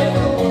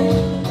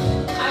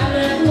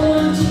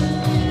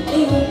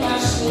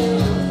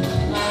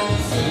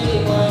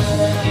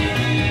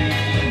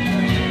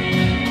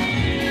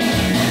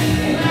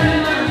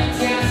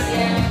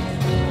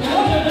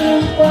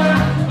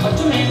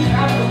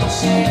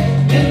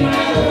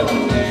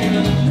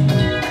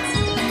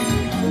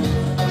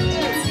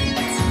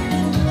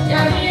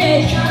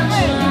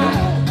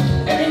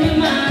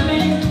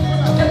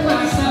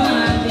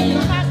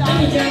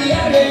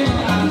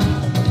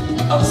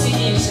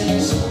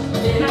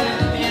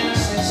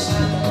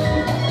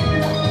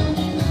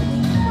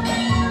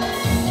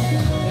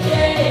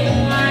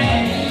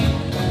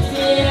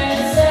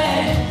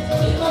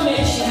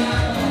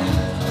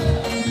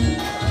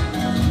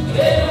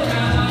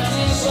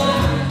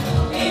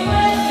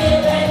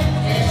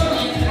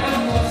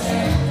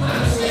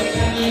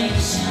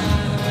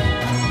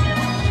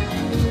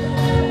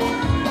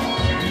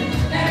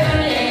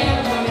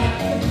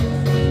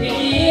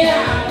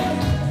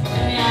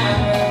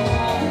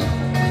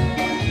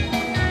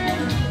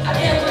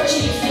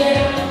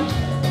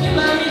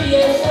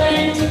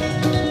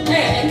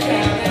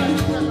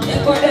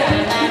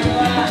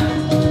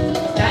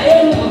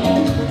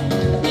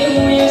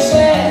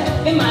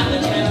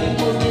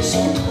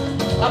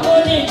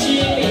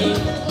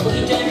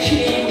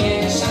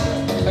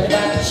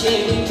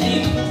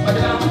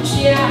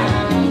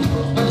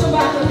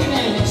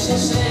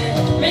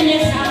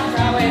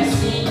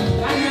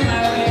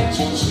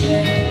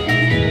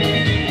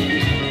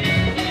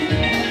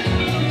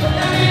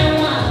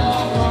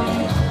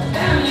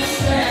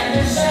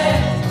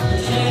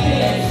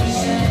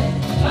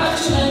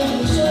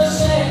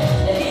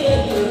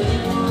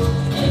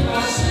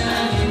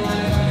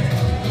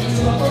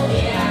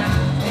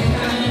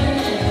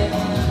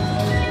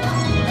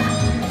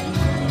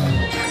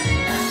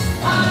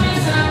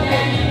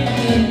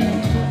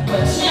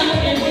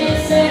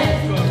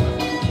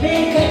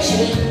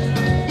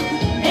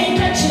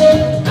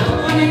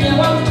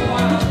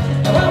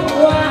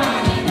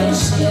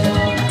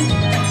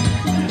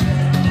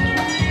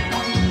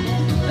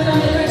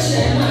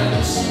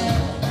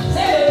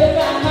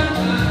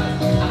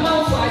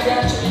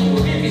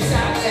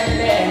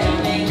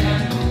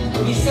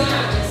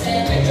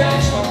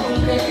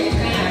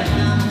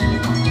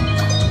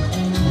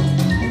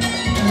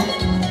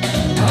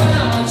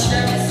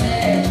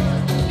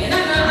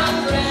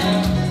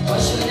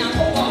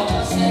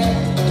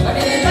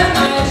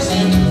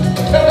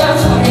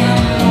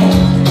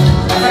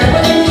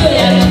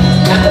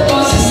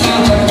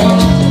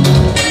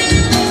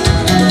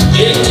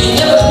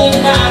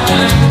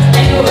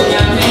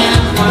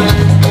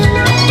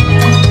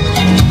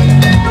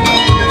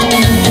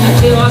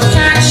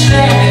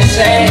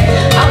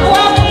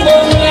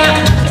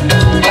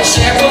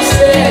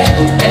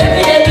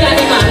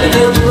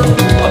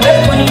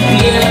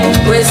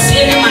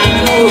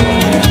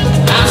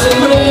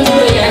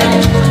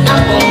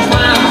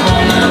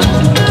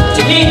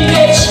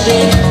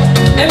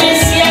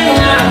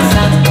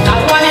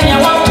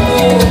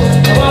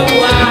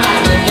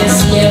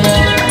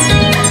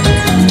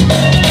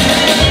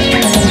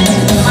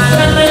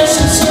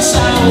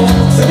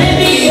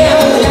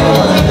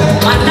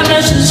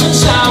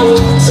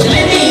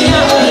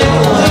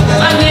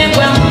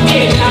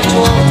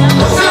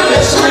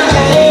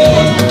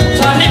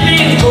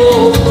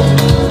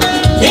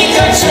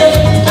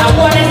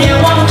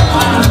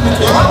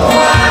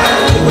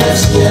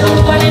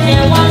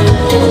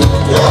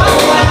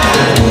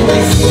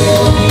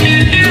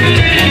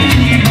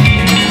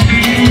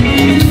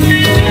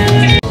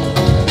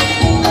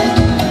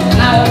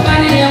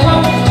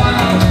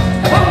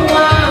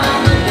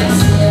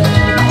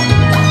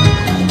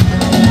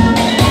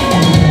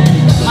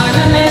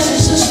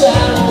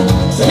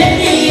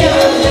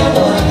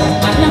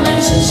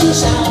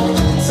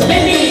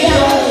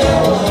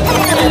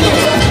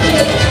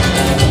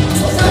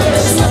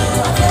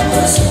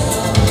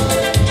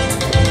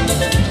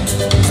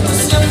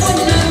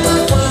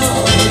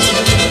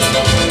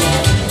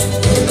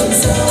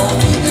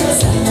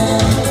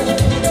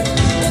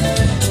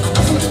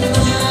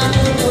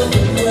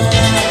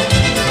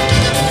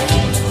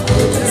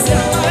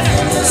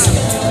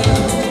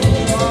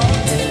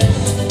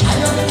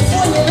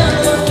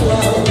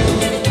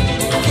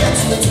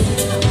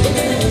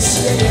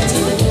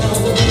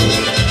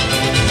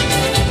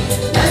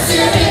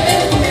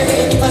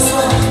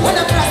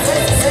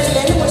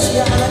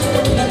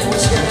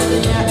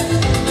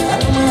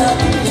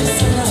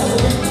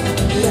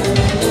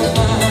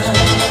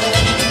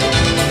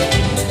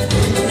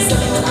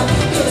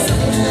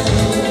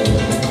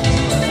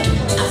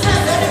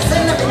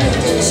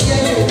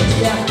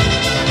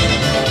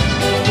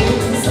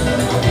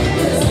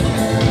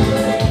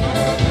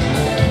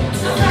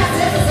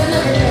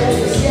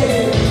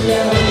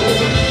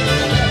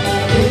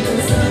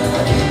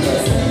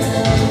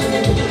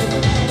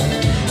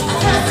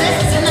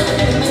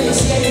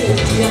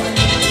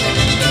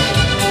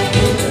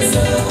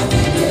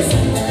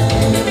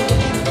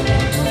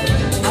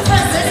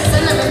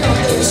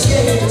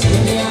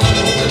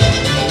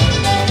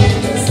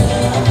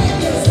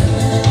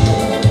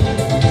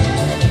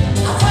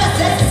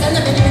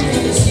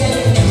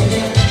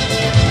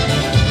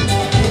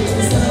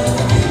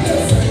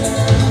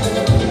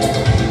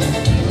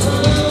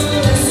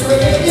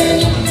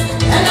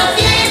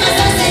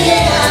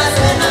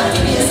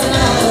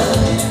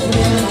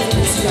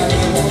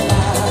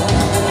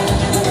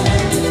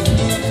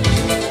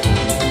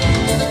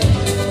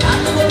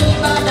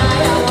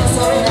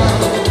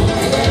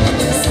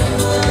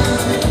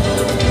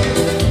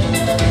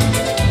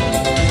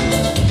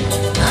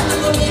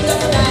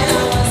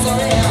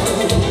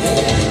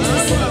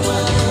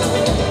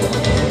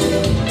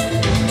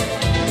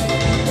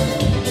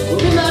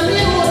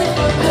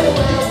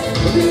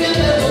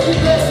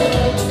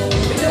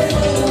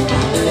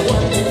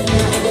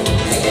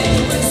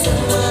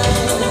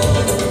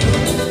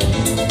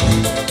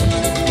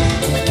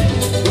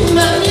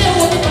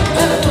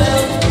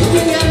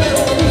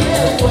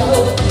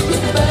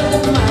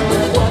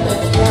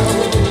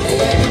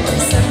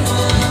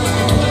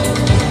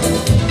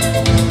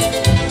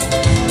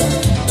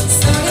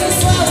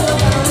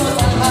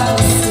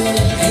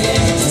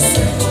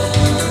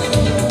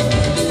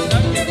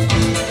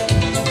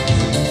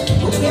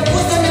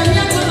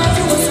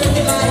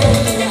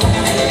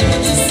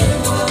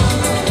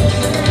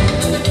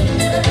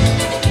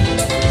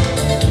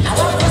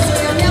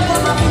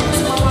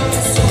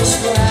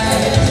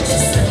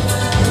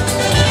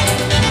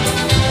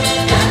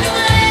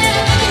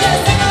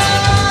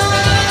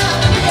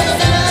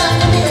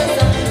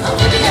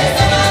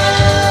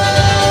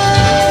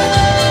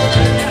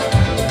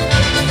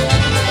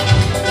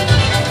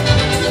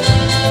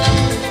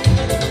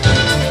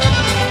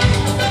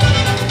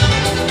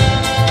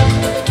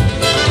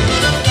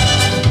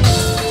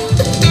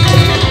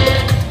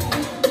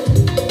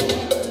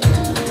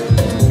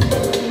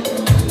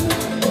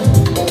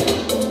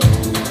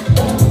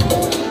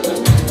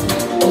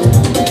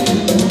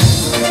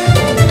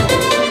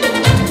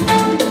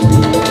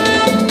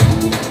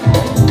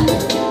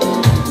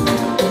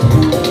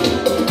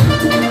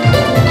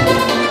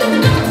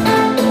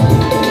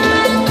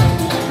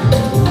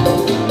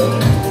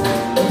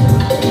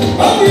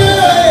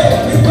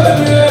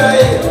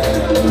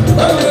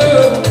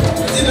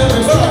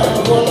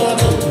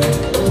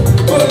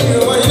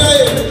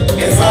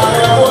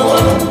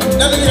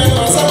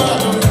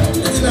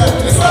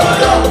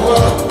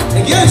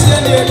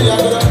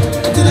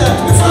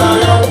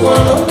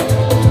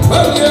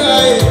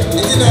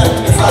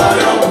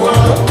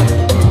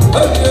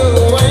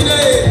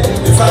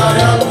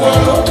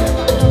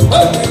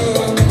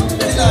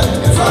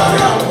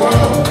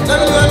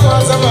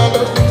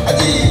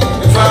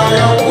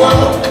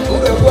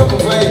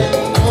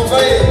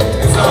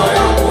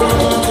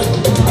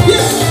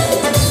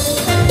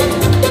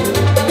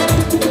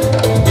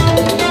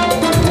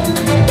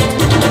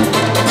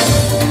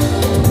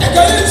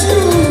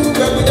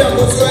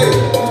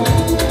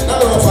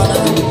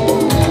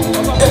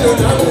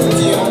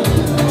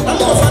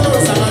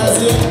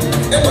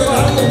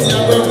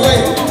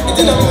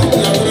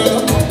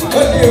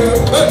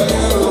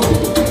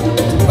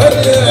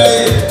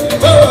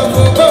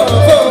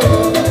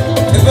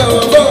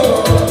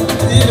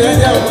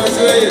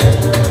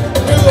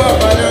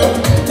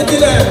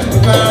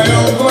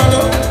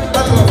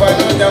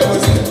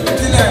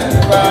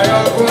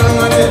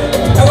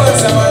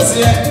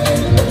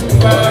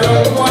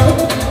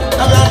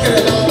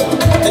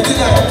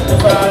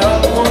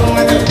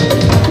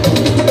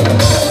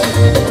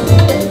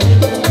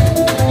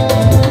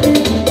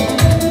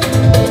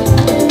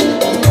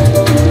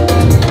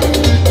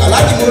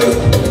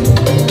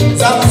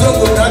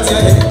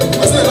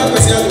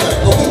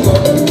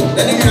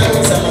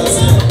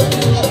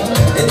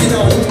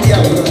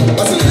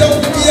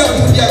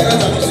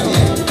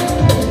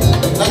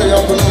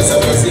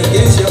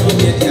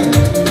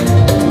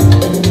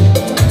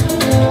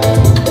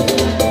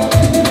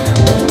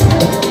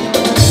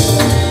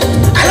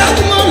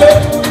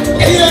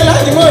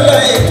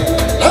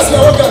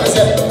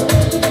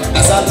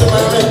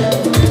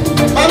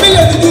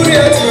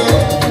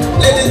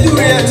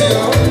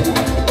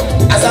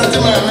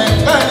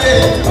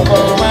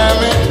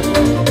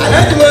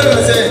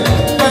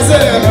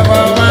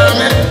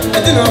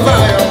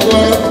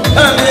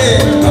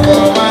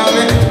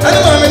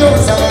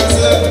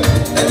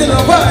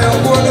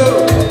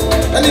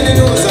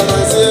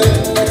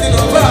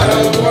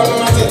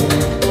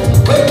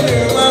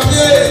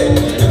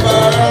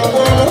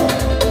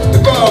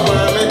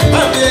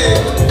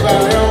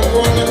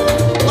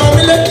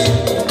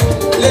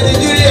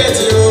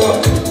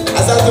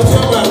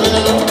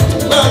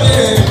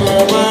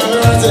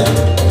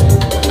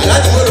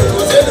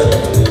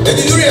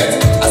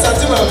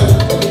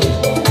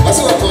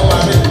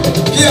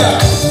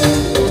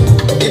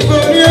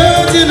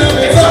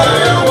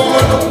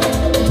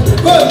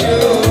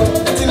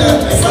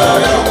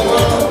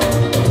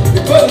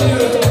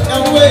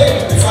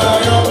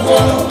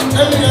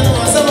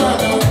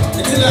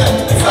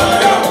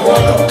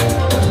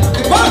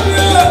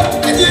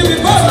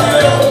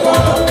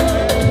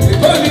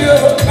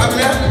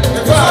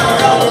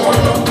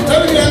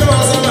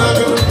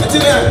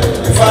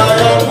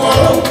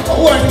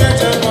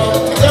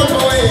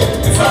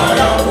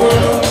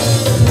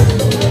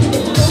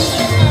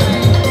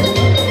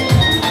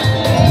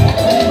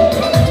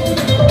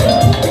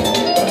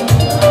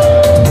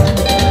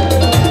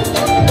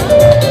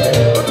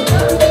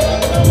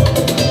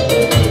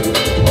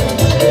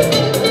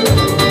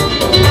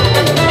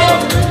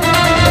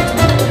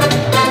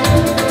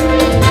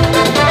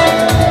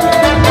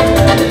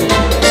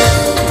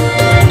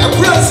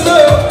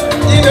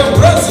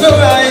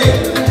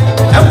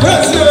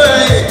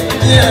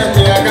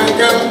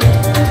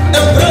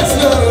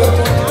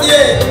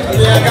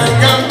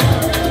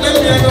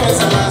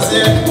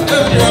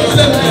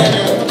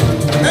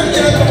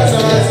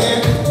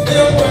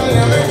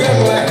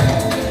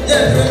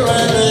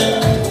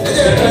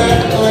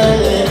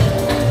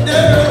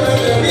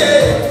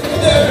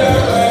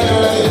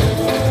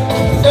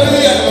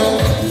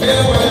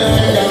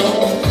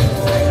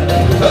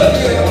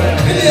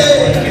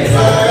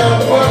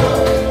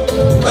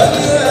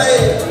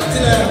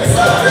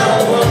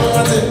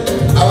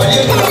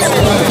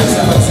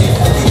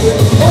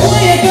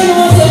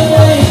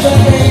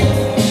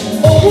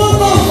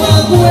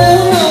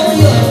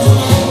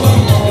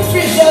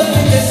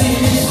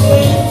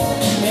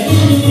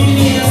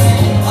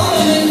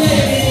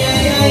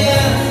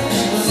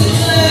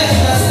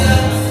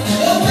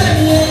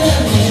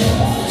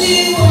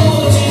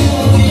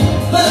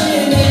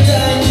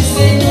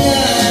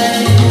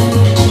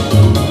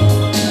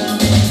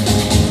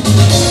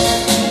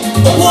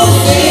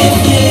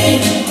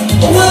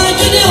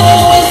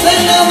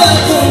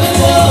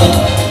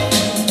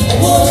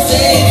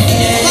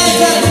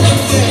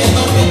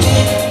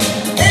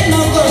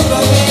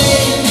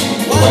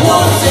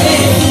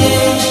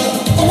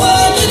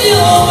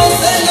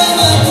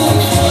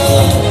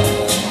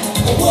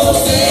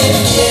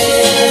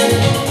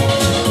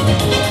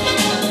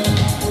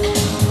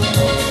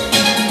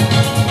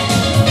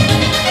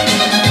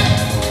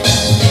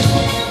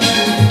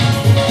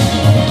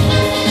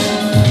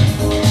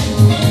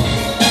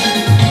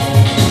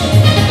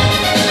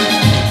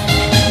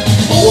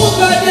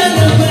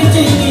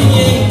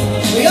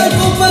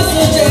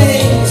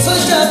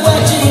 Soja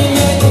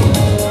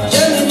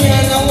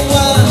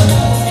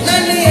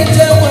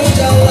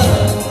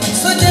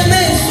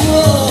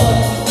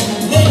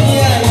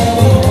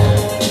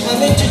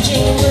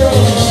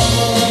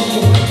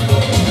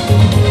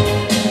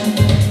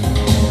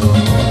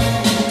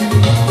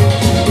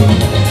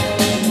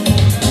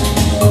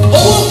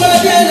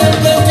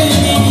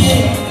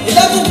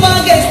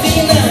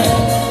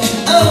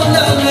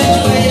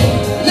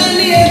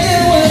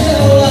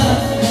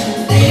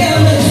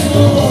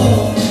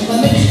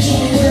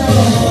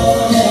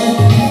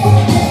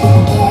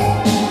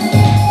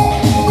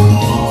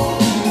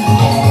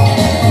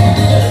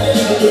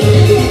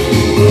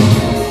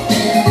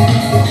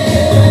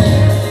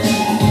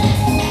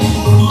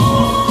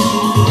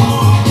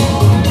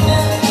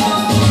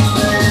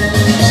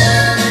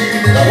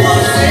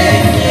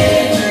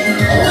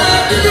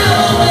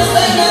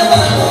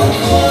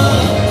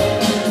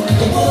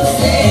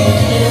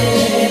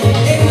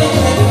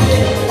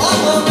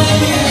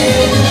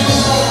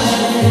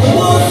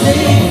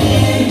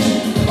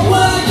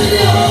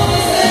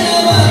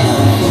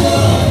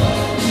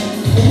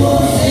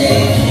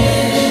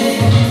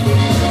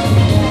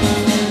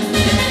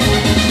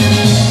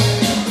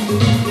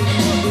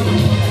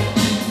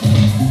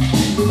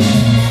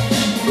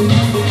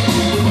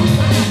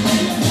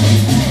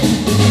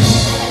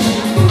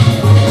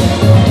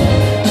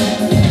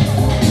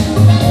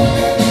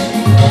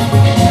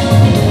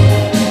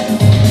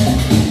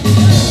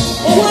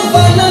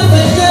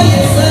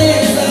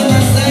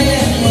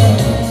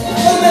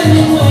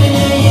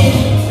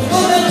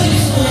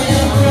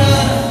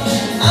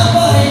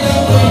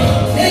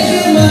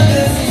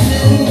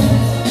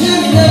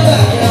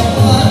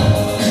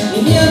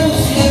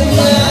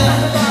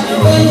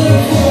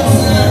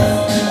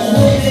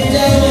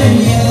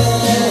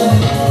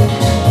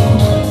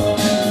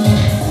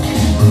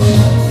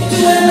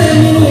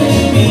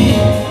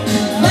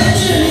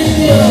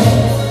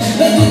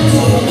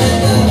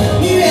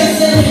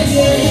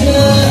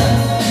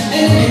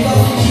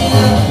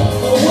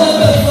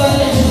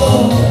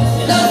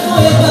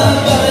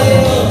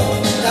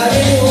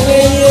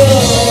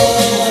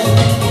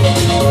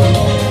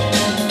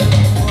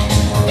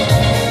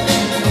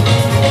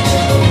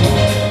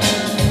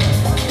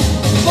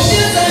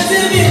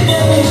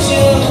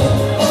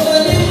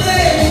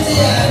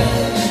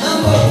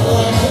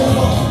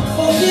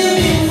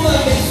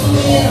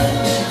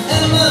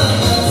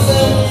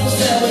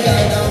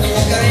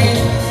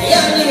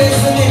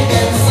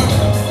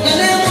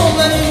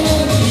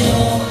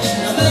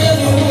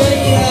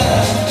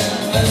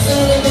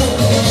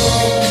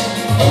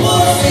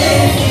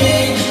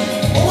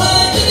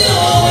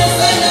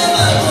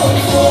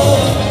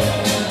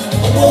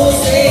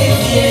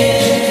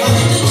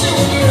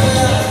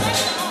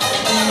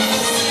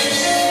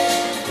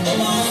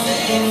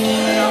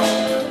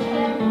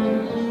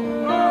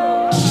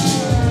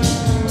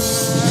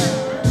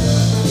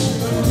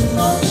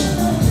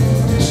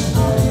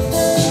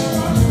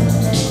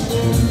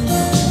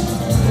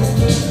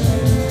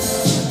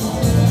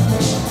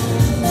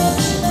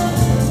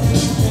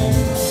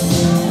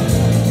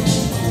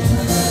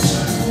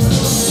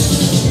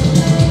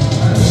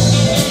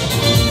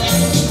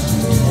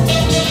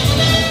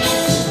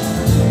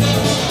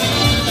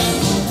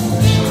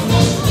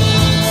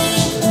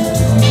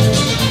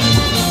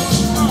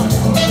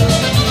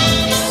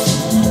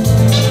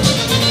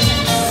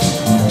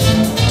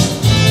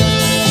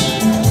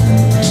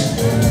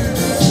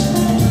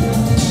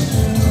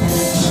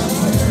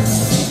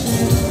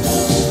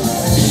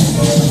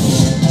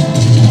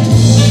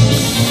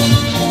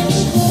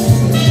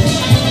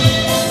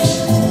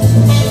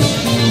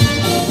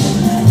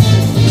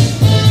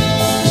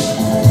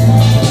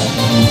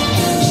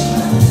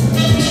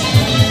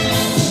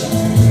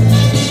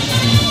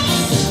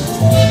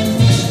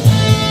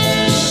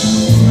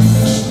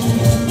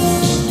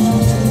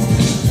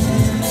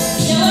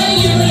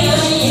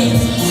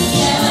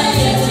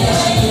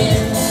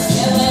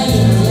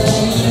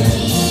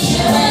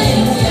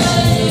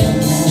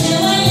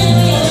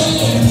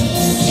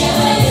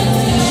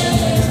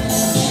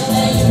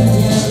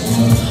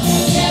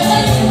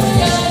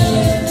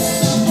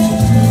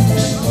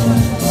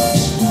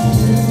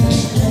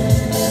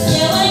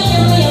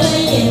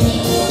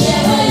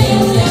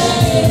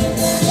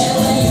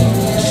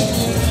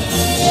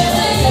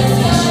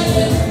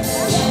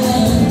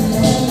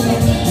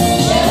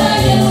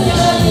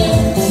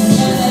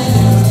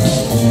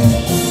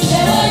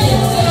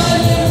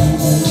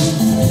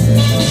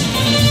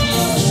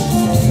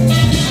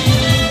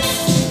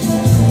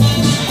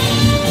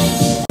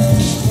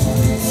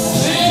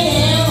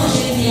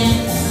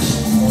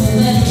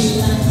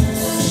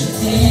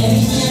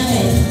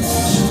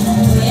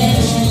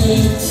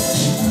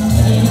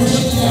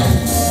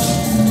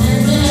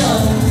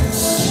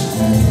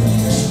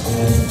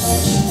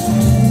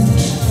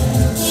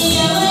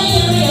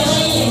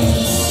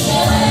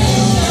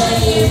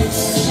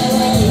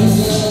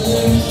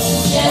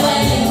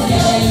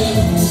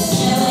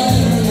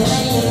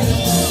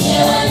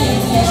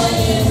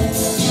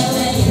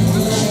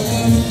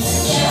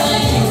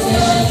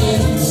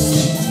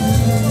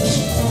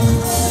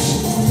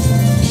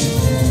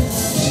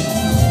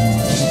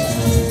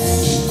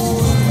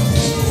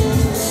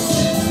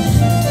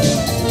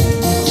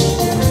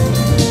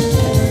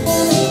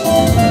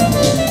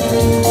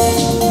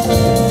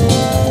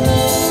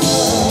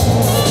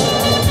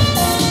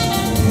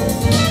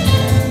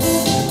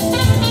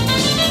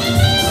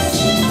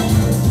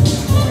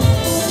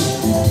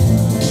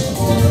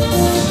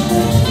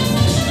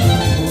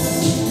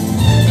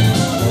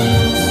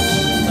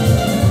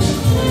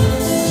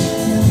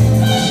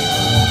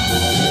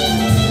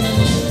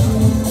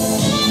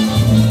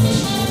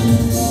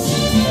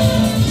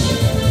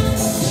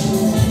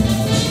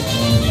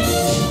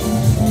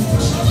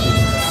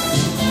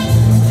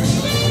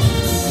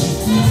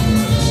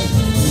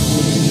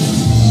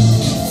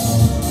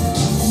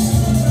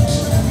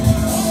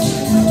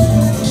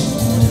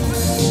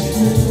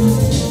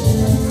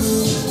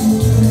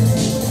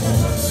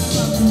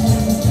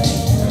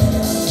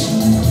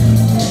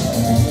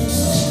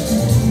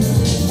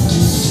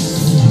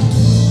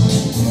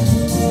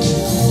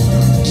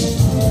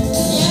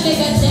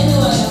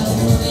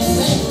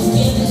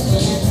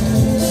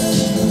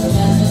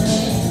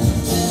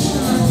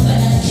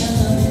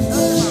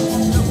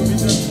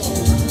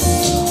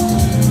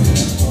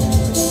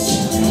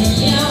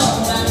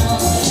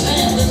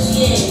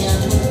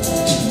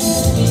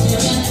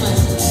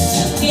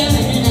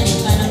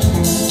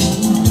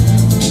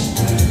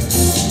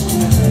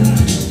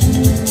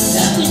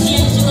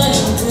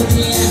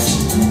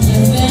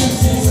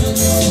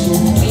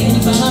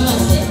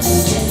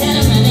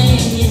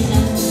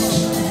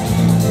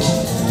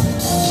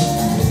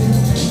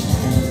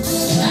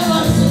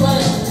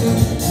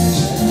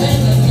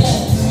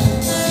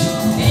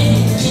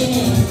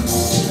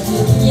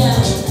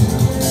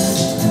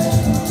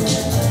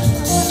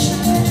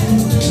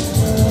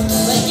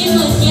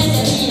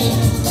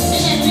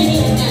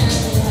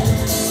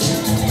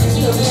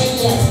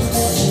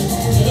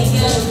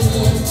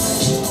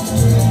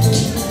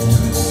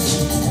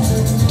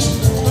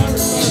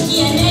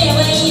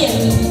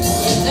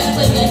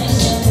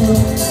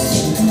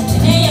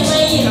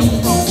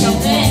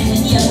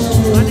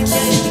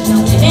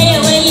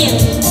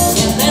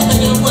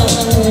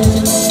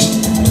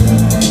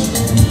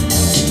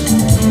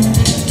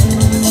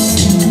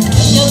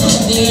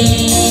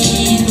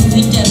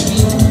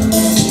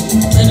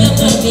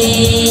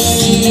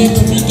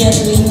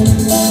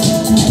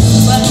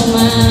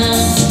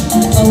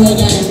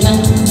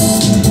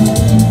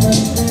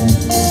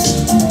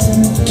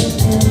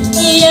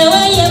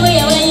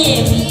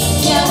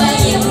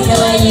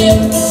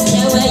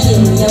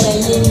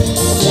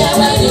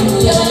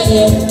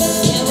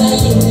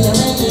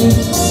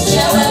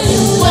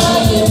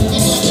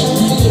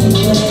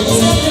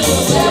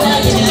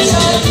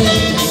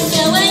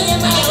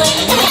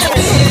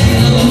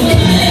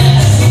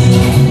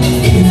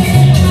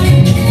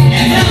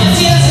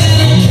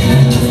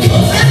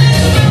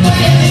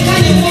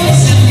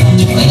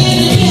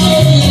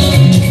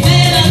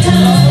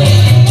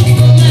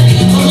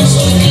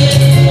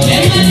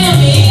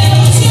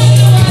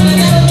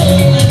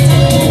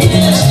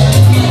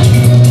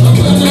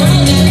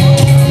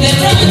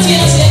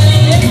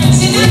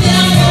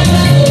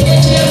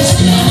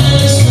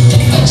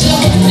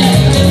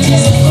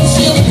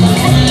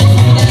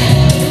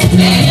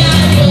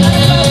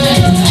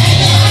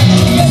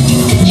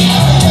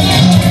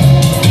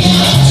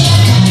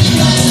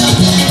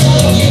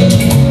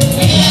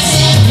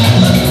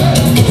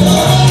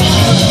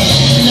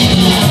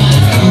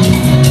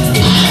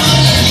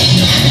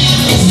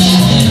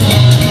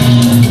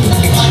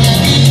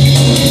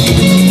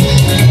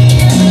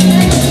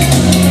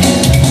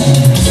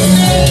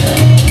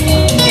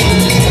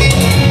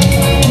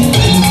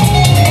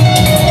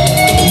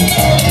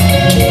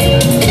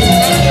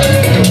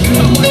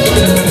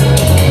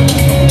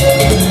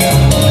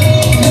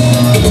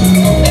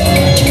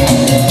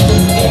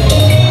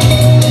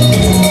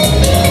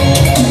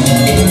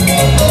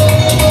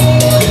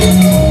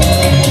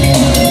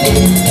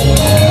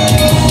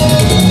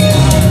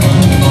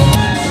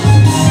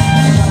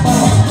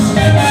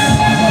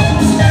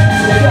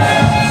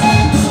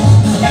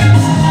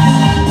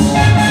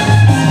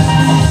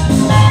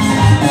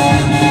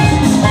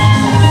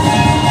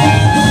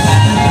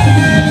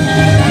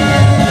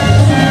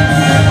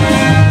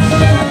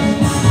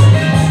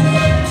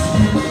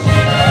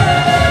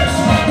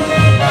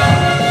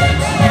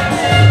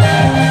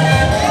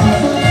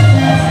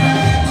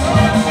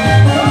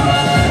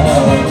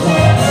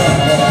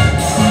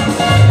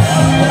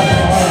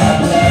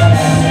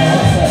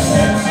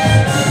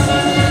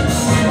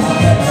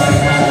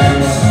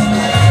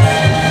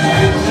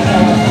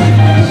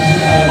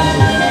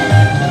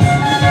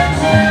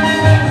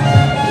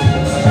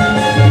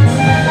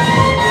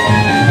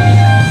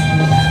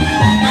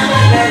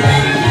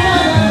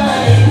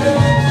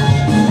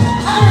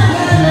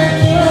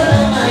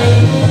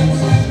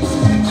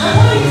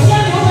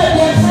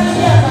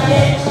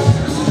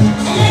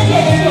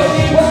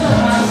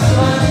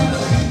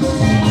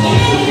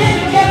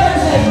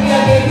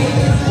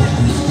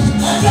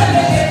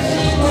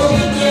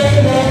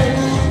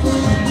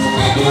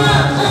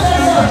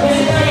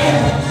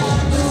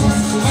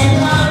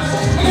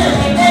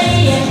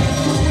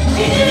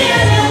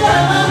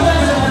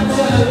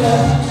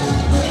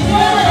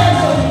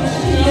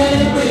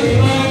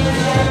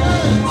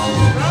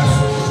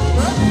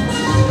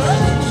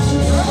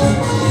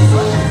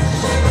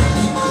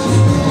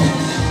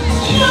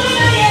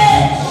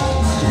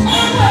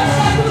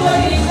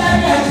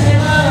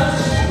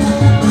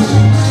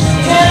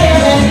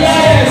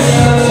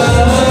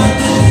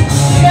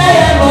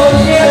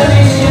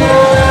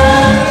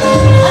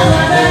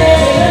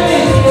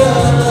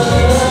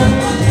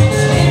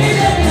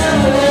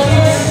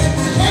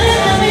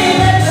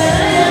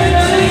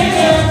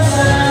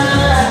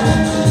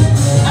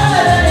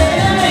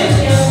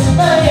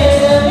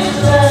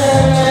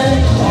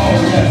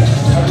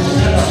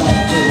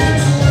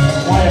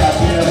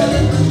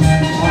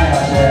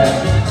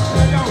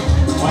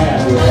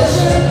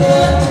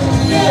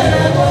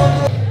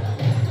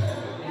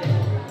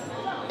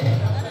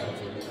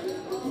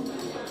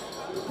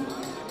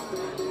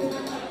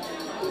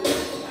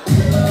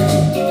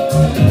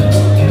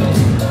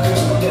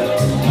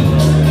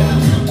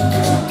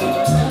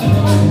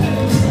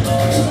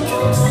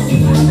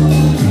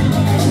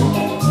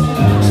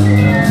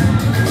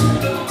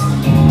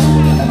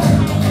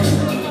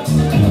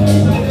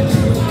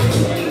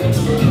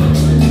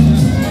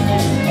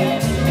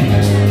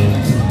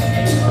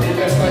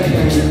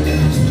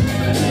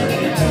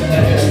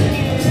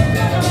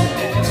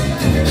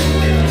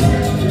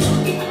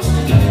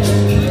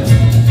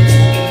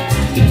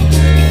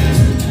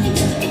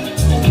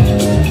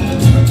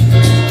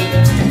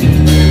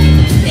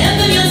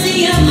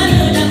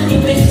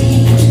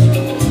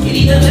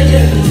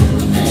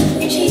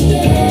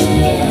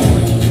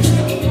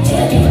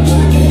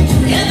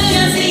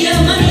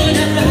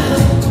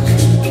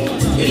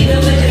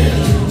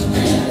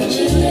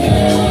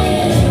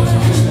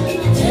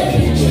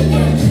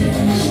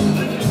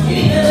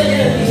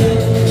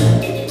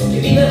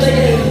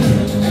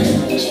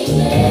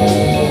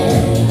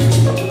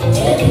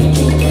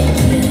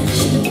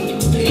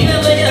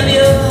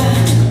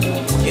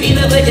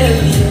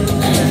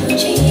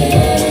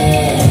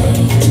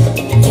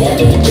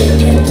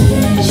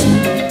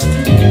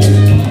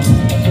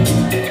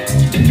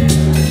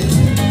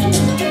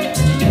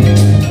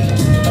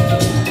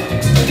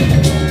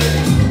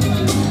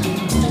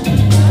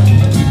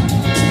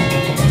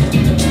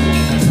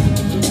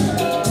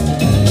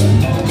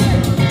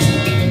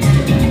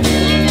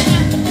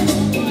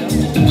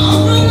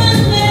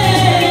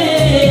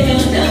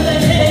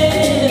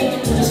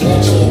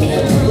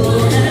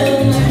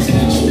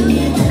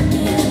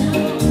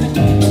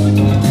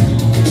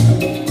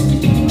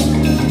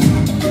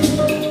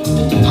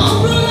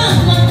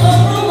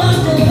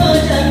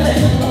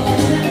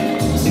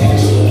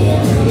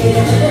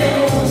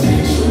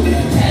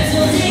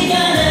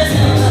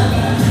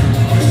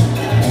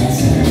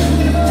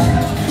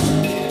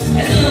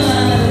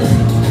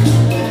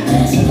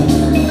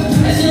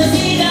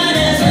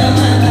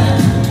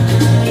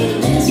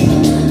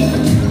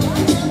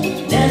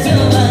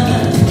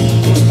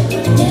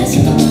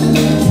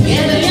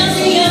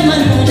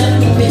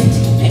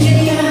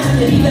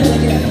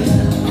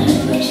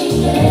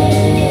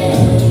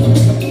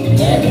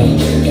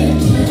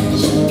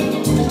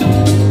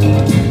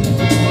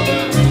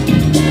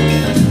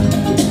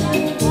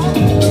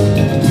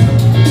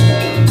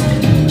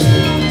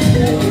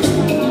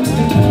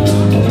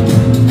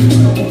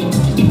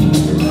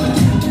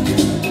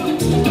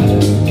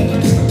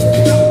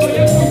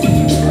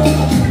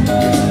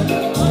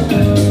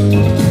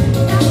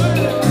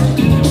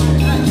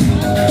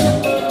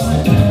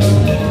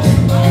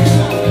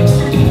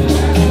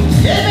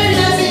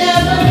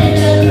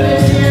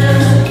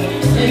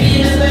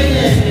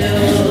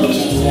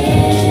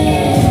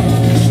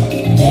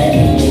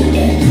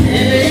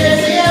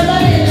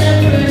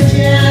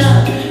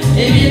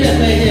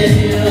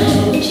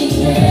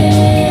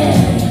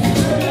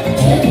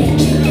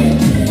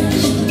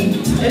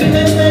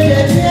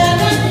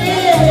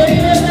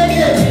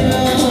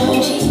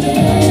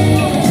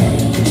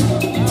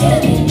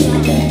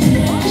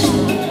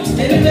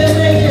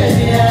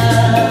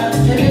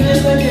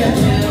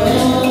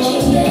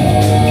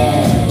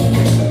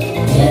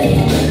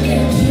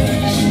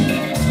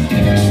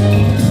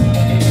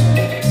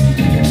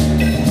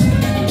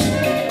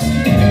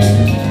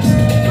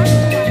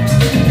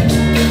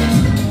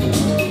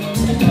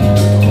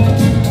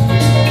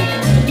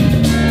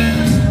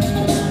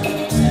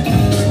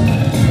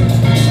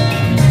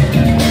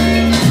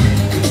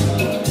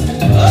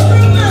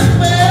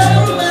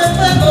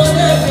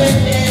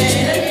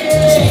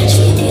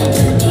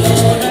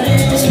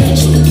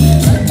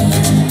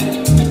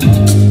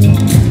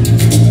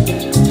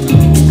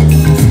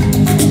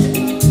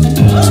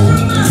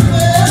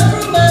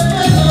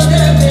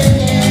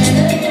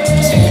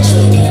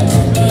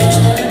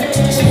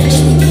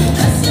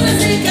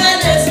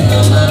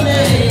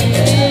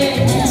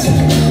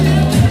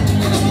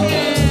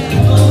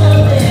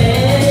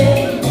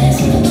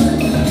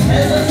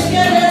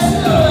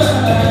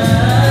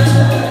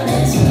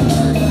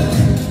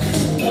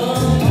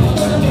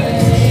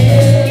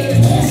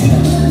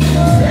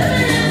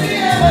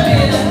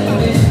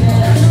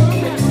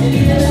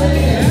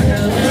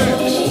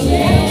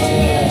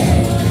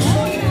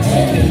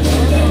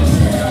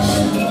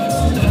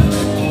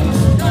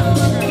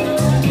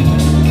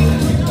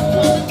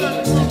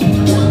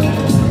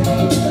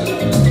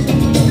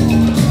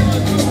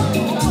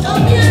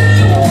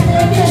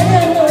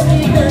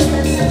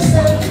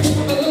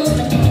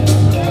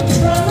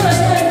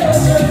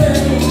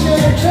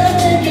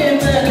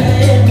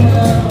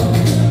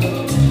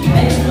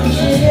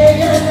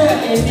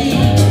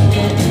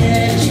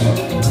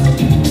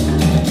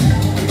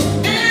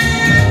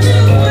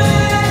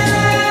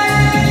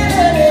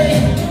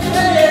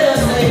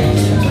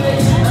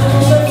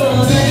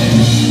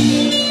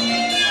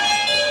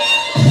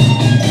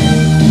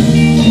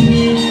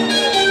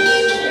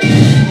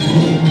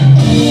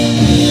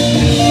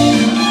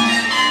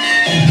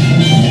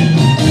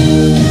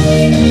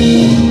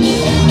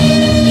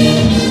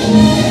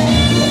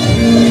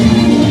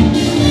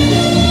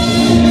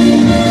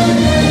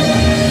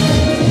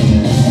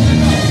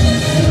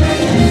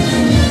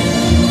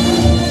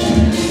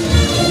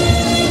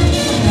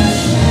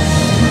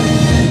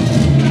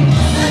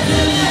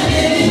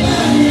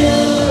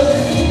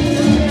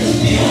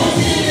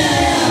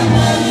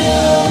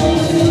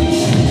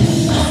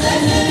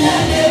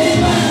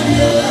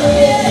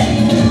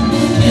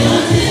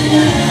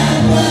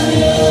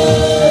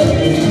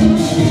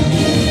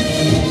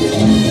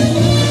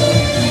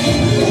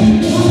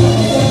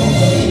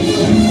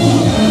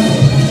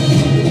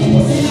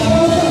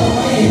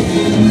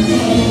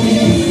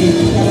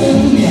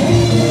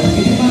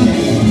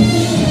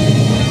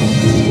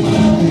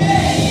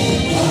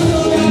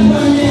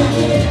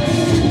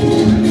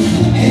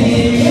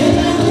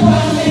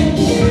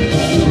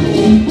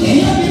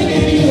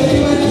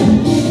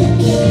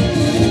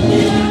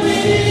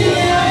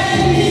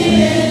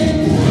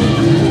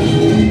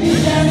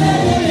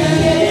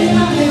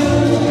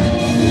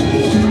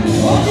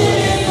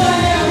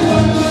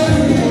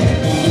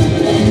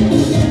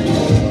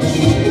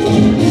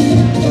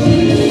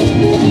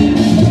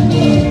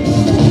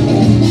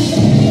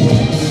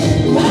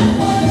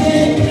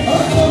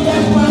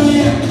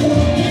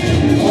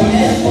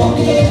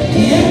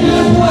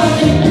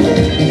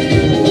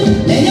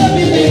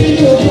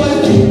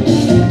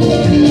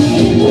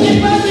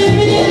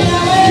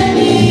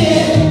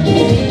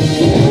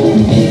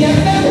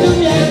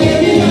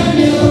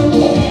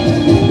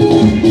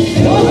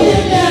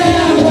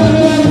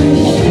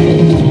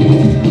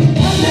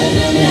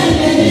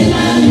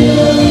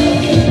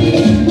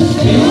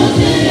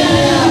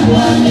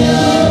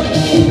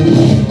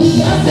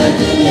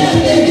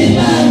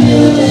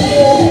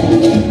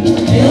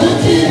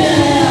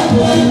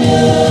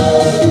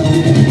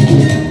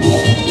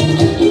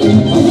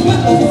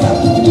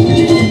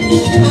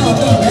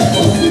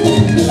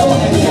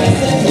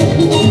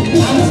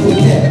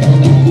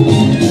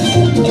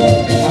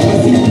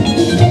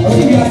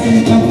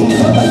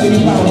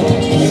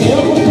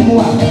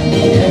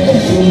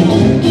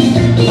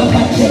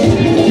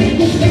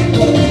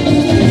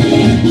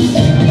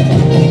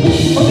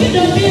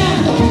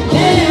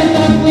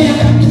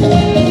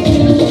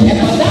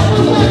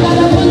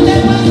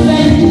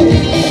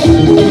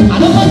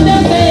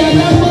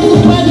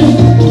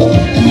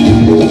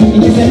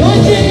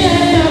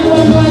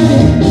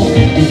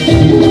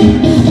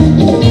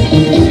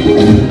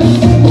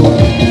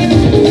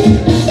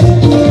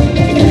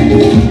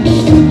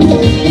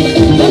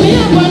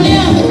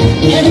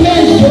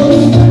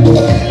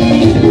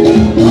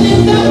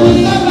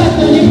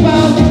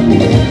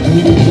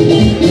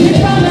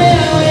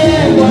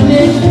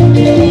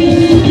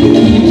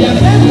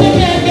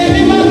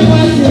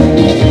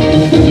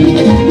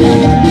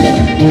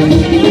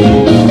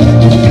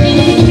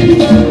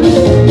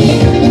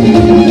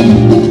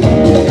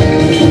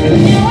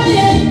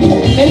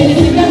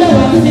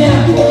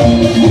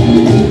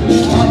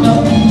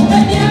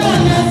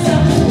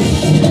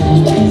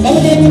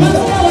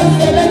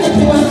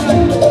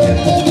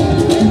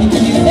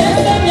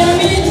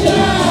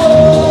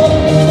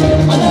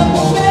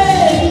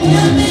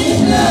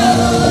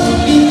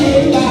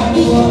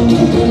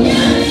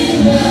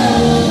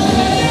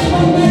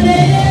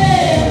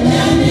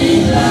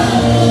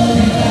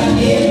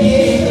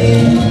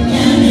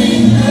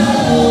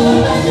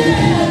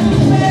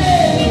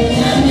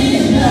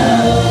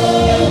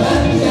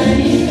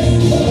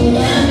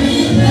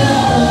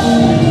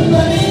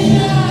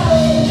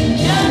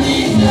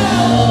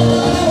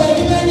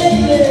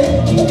Yeah.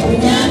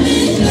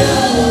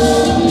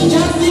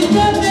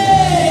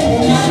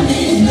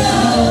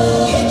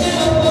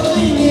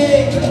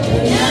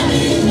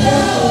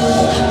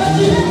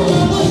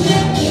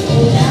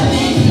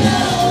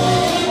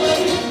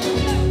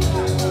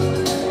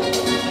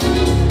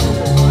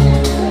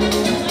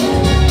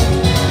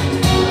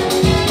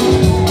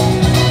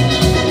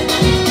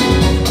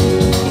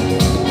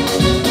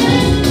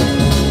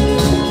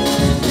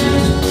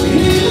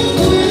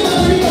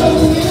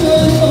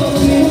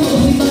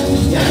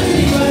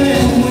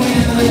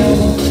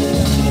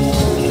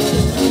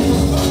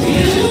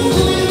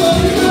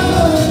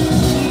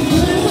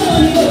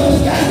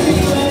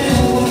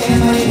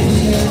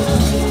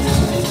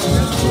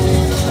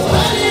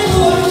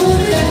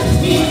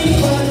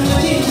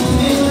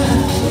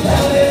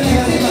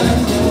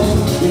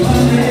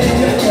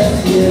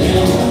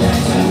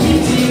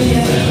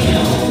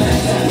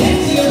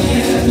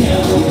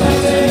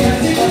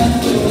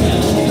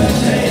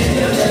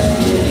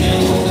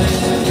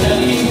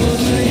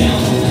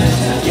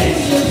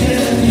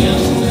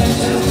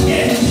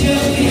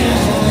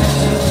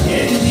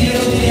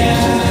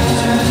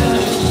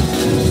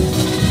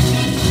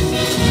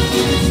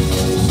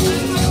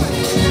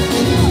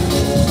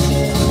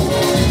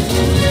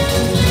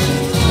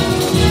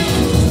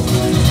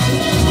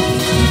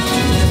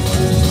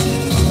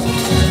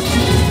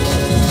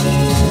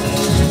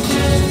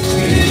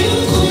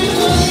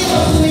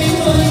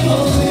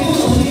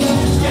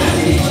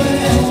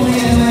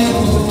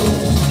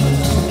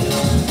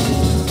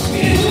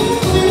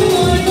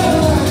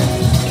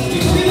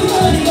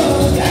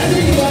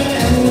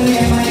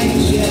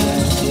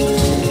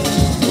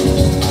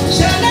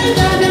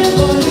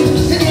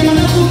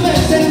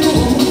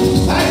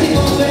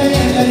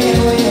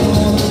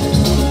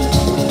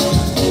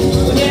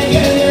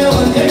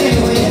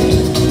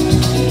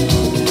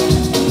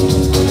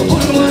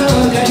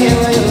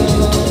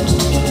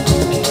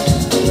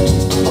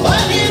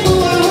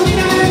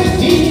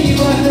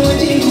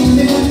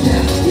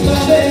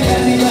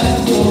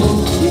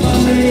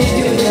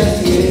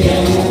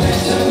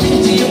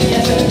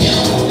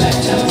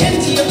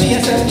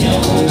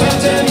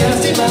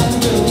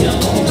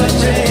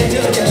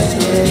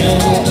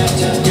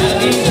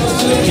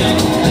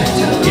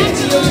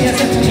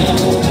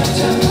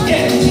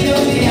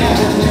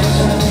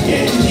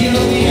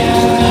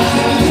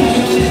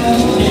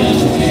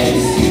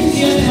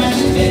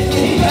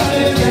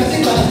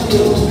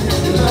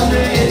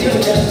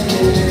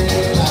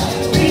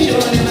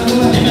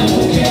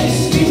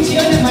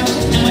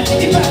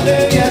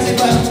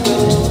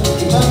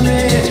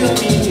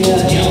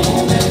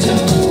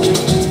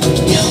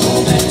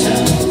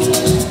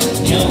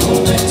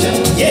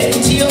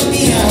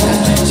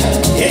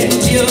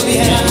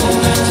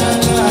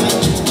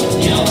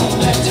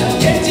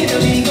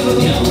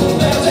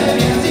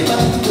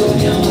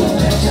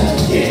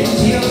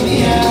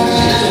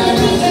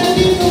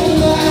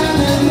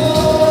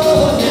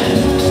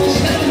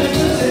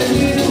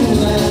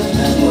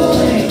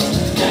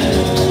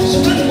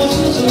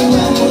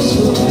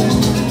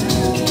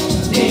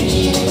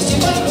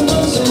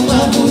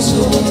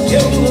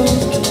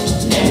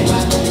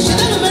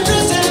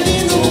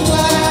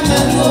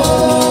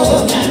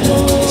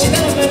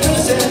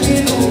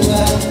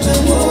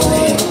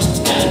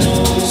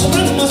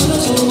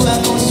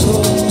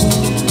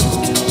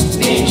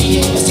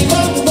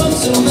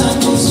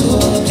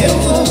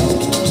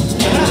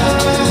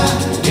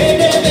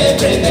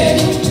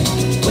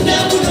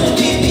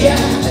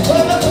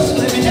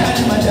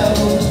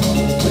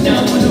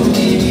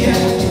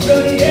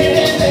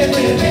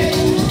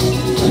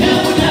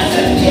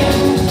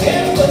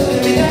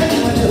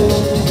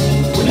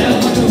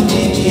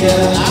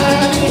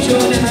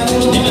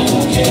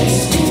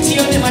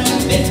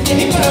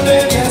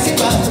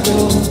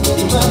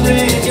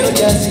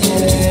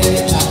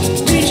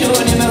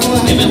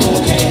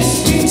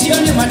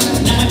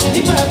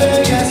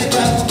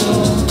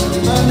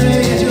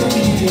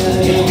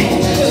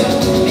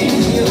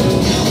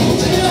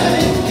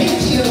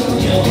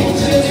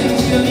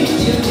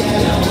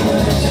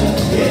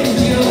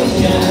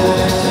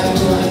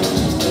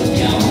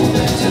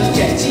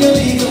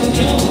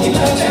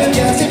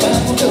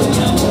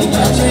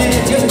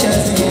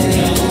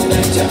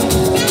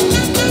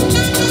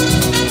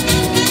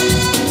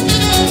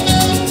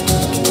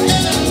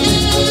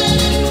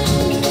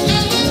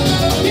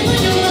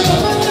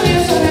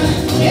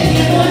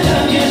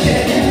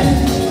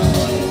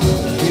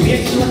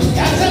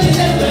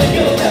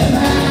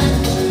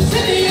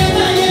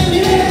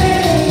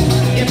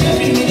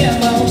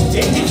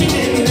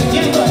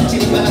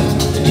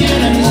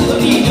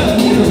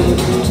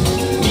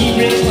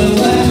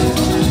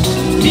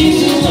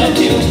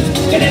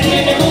 Get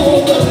it,